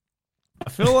 I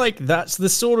feel like that's the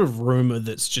sort of rumor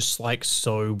that's just like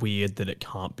so weird that it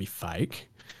can't be fake.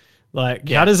 Like,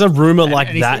 how does a rumor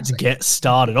like that get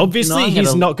started? Obviously,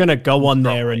 he's not going to go on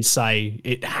there and say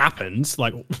it happened.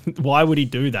 Like, why would he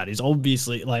do that? He's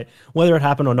obviously, like, whether it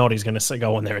happened or not, he's going to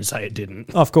go on there and say it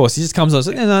didn't. Of course, he just comes on and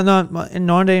says, no, in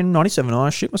 1997, I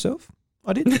shit myself.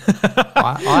 I did.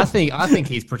 I think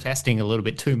he's protesting a little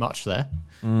bit too much there.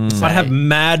 I'd have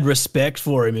mad respect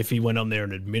for him if he went on there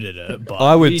and admitted it, but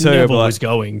I would he too, never was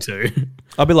going to.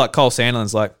 I'd be like Cole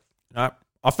Sandilands, like, no,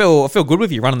 I feel good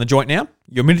with you running the joint now.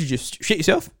 You admitted you shit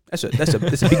yourself. That's a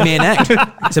big man act.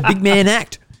 It's a big man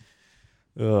act.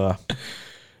 Ugh.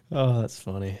 Oh, that's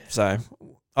funny. So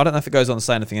I don't know if it goes on to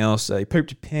say anything else. He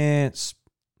pooped your pants,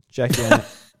 Jackie.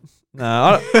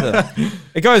 No,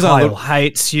 it goes on. Kyle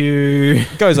hates you.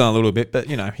 It goes on a little bit, but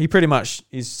he pretty much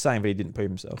is saying that he didn't poop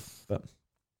himself. But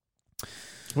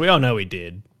we all know he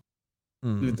did.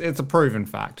 It's a proven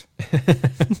fact.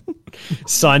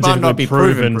 Scientifically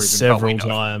proven several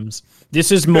times.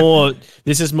 This is more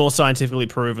scientifically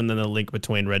proven than the link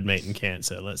between red meat and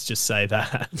cancer. Let's just say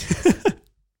that.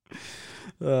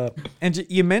 And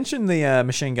you mentioned the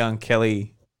Machine Gun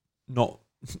Kelly,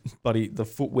 the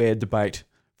footwear debate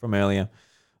from earlier.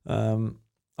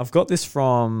 I've got this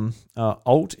from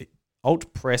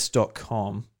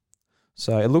altpress.com.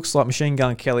 So it looks like Machine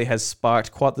Gun Kelly has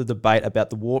sparked quite the debate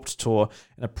about the Warped Tour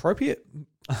and appropriate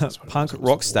punk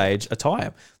rock stage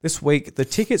attire. This week, the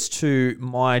tickets to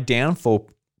My Downfall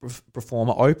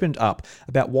performer opened up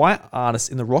about why artists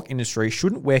in the rock industry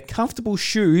shouldn't wear comfortable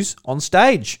shoes on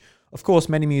stage. Of course,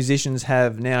 many musicians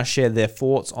have now shared their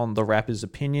thoughts on the rapper's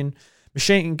opinion.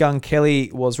 Machine Gun Kelly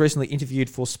was recently interviewed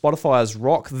for Spotify's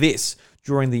Rock This.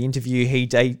 During the interview, he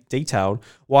detailed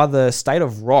why the state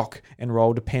of rock and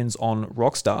roll depends on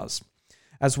rock stars,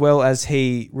 as well as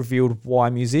he revealed why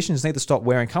musicians need to stop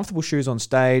wearing comfortable shoes on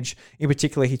stage. In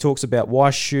particular, he talks about why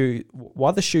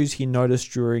the shoes he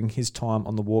noticed during his time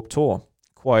on the Warped Tour.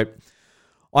 Quote,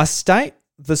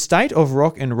 the state of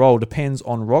rock and roll depends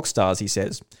on rock stars, he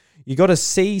says. You got to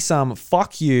see some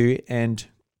fuck you and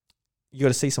you got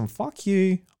to see some fuck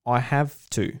you. I have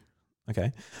to.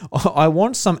 Okay. I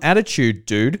want some attitude,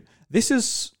 dude. This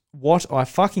is what I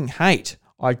fucking hate.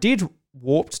 I did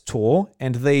Warped Tour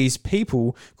and these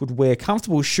people could wear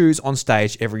comfortable shoes on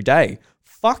stage every day.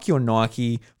 Fuck your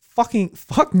Nike.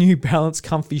 Fuck New Balance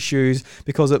comfy shoes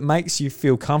because it makes you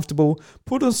feel comfortable.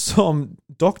 Put on some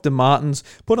Dr. Martens.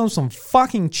 Put on some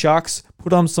fucking Chucks.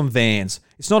 Put on some Vans.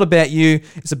 It's not about you.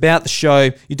 It's about the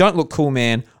show. You don't look cool,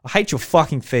 man. I hate your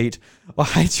fucking feet. I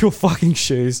hate your fucking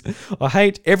shoes. I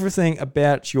hate everything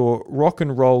about your rock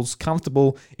and rolls.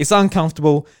 Comfortable. It's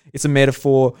uncomfortable. It's a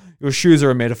metaphor. Your shoes are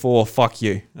a metaphor. Fuck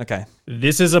you. Okay.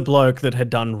 This is a bloke that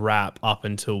had done rap up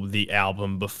until the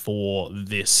album before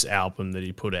this album that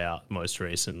he put out most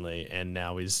recently, and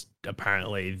now is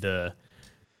apparently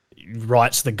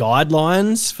writes the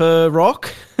guidelines for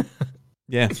rock.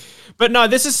 Yeah. But no,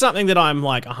 this is something that I'm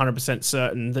like 100%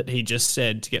 certain that he just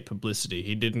said to get publicity.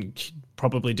 He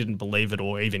probably didn't believe it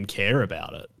or even care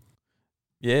about it.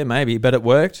 Yeah, maybe, but it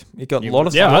worked. It got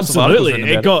lots of absolutely.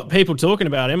 articles It got people talking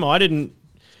about him. I didn't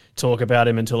talk about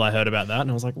him until I heard about that,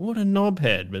 and I was like, "What a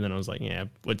knobhead!" But then I was like, "Yeah,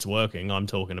 it's working. I'm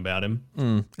talking about him."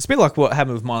 It's a bit like what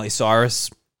happened with Miley Cyrus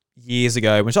years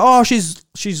ago, when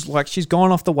she's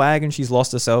gone off the wagon, she's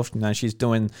lost herself. You know, she's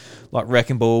doing like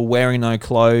Wrecking Ball, wearing no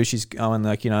clothes. She's going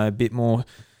like, you know, a bit more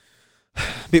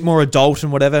adult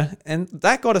and whatever, and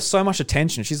that got her so much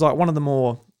attention. She's like one of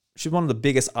the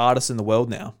biggest artists in the world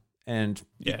now. And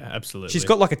yeah, absolutely. She's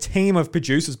got like a team of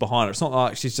producers behind her. It's not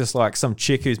like she's just like some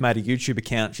chick who's made a YouTube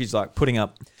account. She's like putting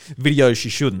up videos she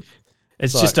shouldn't.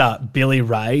 It's just Billy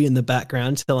Ray in the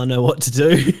background telling her what to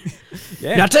do.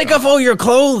 Yeah. Now take off all your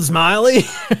clothes, Miley.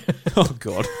 Oh,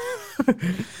 God.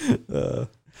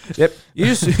 Yep. You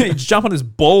just jump on this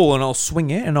ball and I'll swing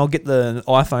it and I'll get the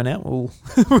iPhone out. We'll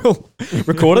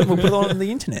record it. We'll put it on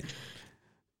the internet.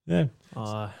 Yeah.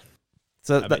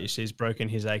 So I bet she's broken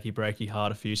his achy breaky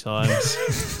heart a few times.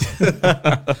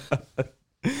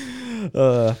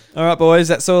 All right, boys.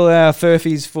 That's all our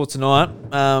furfies for tonight.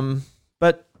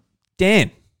 But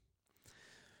Dan,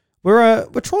 we're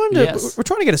trying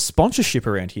to get a sponsorship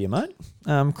around here, mate.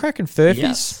 Kraken Furfies.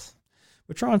 Yes.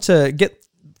 We're trying to get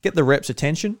the reps'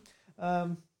 attention.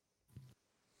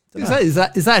 Is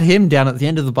that him down at the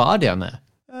end of the bar down there?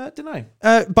 Don't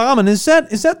know. Barman, is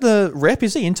that the rep?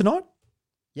 Is he in tonight?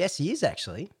 Yes, he is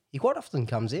actually. He quite often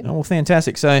comes in. Oh, well,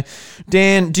 fantastic. So,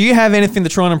 Dan, do you have anything to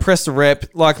try and impress the rep?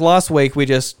 Like last week, we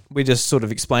just sort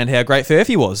of explained how great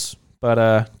Furfy was. But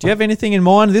do you have anything in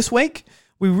mind this week?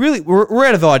 We're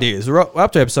out of ideas. We're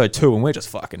up to episode 2, and we're just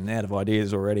fucking out of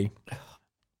ideas already.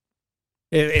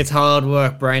 It's hard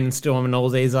work brainstorming all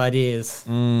these ideas.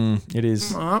 It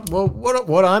is. Well,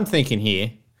 what I'm thinking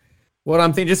here,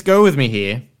 just go with me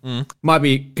here. Might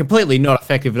be completely not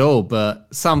effective at all, but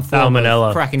some form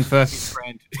of Kraken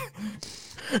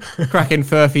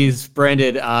Furfies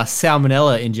branded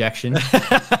salmonella injection.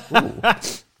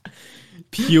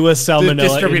 Pure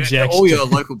salmonella injection. All your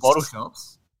local bottle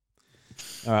shops.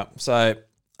 All right, so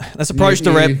let's approach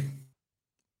the rep.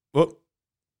 Whoop.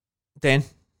 Dan,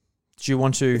 do you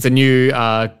want to? It's a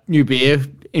new beer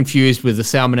infused with the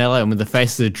salmonella and with the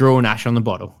faces of Drew and Ash on the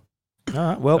bottle. All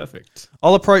right, well, perfect.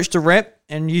 I'll approach the rep,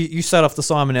 and you start off the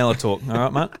salmonella talk. All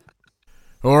right, mate?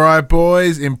 All right,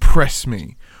 boys, impress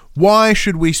me. Why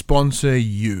should we sponsor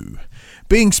you?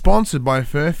 Being sponsored by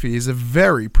Furfy is a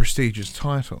very prestigious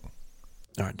title.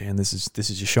 All right, Dan, this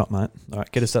is your shot, mate. All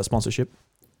right, get us that sponsorship.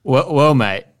 Well,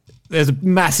 mate, there's a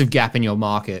massive gap in your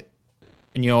market.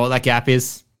 And you know what that gap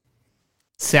is?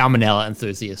 Salmonella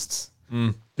enthusiasts.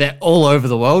 They're all over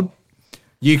the world.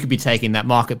 You could be taking that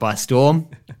market by storm.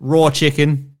 Raw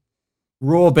chicken,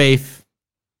 raw beef,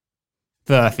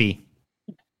 Furfy,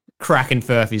 Kraken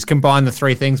Furfies. Combine the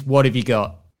three things, what have you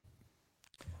got?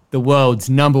 The world's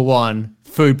 #1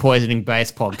 food poisoning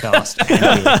based podcast.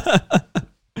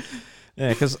 Yeah,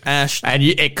 because Ash... And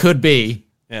it could be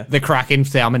the Kraken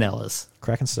Salmonellas.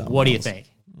 Kraken Salmonellas. What do you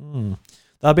think?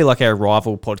 That'd be like our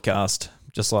rival podcast,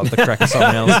 just like the Kraken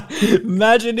Salmonellas.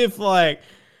 Imagine if, like,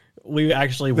 we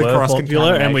actually were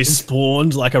popular and we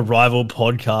spawned, like, a rival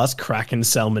podcast, Kraken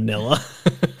Salmonella.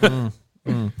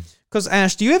 Because,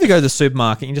 Ash, do you ever go to the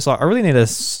supermarket and you're just like, I really need a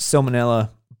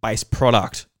salmonella-based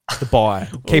product to buy,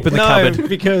 keep in the cupboard?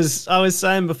 Because I was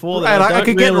saying before that I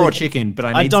could get raw chicken, but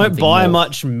I don't buy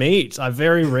much meat. I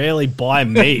very rarely buy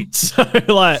meat. So,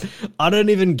 like, I don't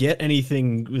even get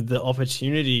anything with the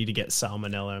opportunity to get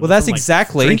salmonella. Well, that's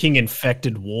exactly... drinking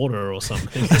infected water or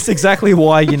something. That's exactly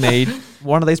why you need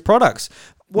one of these products.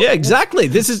 Yeah,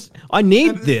 exactly. I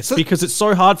need this because it's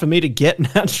so hard for me to get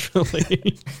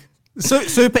naturally. So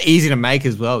super easy to make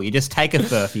as well. You just take a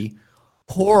Furfy,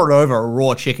 pour it over a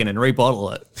raw chicken and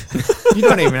rebottle it. You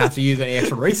don't even have to use any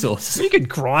extra resources. You could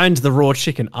grind the raw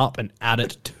chicken up and add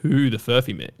it to the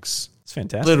Furfy mix. It's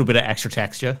fantastic. A little bit of extra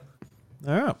texture.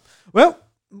 All right. Well,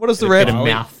 what is the A red? bit of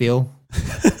mouthfeel.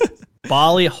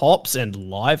 Barley, hops, and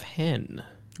live hen.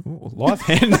 Ooh, live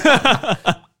hen.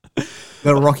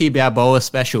 The Rocky Balboa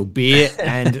special, beer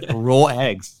and raw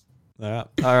eggs. All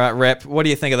right, Rep. What do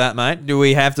you think of that, mate? Do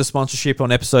we have the sponsorship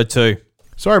on episode 2?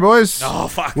 Sorry, boys. Oh,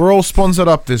 fuck. We're all sponsored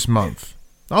up this month.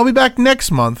 I'll be back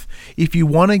next month if you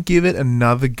want to give it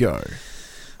another go.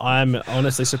 I'm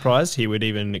honestly surprised he would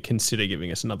even consider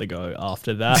giving us another go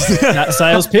after that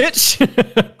sales pitch.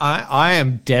 I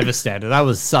am devastated. That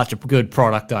was such a good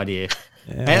product idea.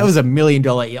 And it was $1 million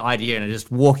idea and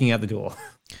just walking out the door.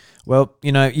 Well,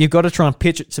 you've got to try and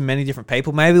pitch it to many different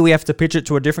people. Maybe we have to pitch it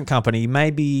to a different company.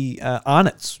 Maybe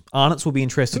Arnott's. Arnott's will be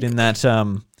interested in that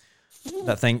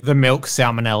that thing. The milk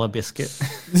salmonella biscuit.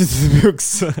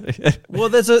 Well,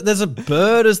 there's a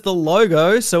bird as the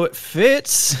logo, so it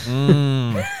fits.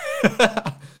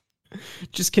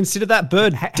 Just consider that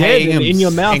bird dead and in your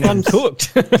mouth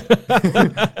uncooked.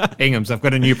 Ingham's, I've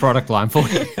got a new product line for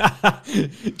you.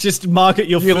 Just market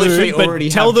your food, but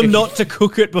tell them not to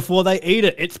cook it before they eat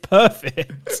it. It's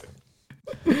perfect.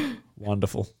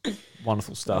 Wonderful.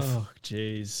 Wonderful stuff. Oh,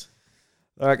 jeez.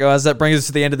 All right, guys, that brings us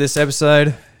to the end of this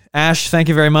episode. Ash, thank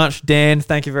you very much. Dan,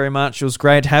 thank you very much. It was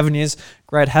great having you.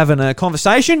 Great having a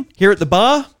conversation here at the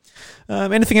bar.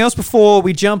 Anything else before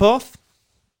we jump off?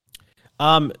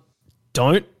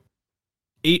 Don't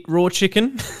eat raw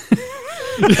chicken.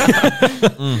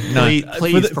 No,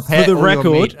 please prepare for the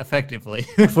record effectively.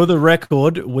 For the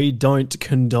record, we don't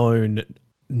condone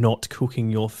not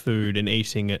cooking your food and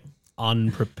eating it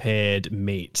unprepared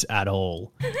meat at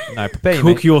all. No, prepare your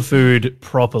Cook meat. your food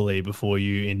properly before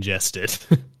you ingest it.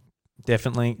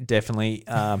 Definitely.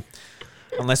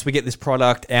 Unless we get this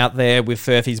product out there with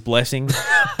Furphy's blessing.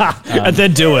 And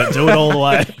then do it all the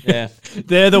way. Yeah.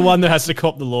 They're the one that has to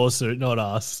cop the lawsuit, not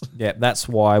us. Yeah, that's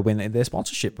why when their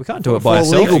sponsorship, we can't do it by For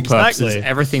ourselves. legal purposes, Exactly.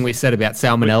 everything we said about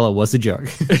salmonella was a joke.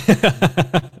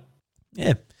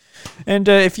 Yeah. And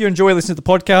if you enjoy listening to the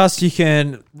podcast, you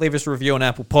can leave us a review on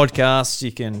Apple Podcasts.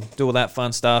 You can do all that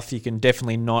fun stuff. You can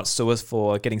definitely not sue us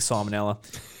for getting salmonella.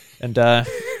 And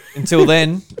until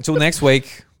next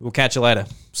week, we'll catch you later.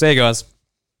 See you guys.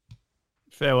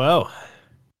 Farewell.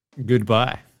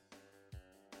 Goodbye.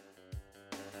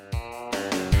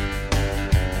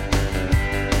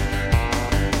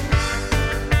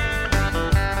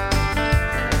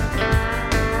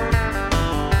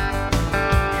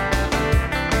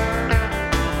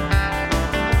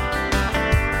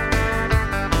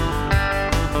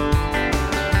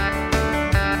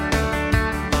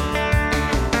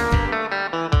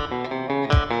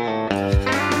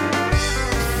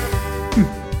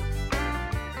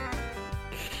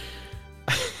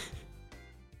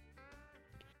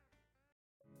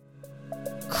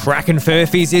 Kraken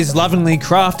Furfies is lovingly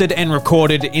crafted and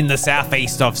recorded in the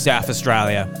southeast of South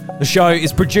Australia. The show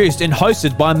is produced and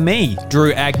hosted by me,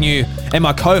 Drew Agnew, and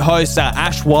my co-hosts are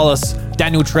Ash Wallace,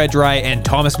 Daniel Treadray, and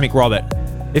Thomas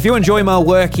McRobert. If you enjoy my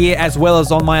work here as well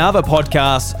as on my other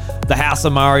podcasts, The House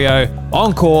of Mario,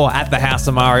 Encore at The House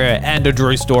of Mario, and A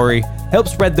Drew Story, help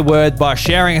spread the word by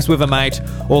sharing us with a mate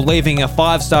or leaving a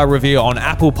 5-star review on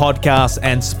Apple Podcasts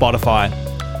and Spotify.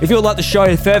 If you would like to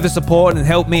show further support and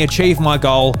help me achieve my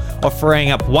goal of freeing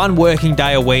up one working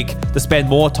day a week to spend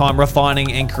more time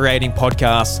refining and creating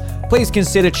podcasts, please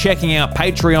consider checking out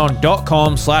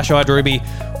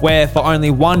patreon.com/iDruby, where for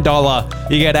only $1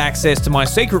 you get access to my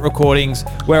secret recordings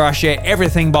where I share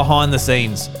everything behind the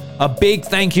scenes. A big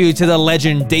thank you to the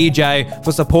legend DJ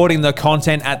for supporting the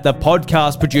content at the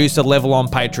podcast producer level on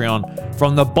Patreon.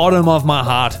 From the bottom of my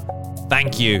heart,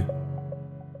 thank you.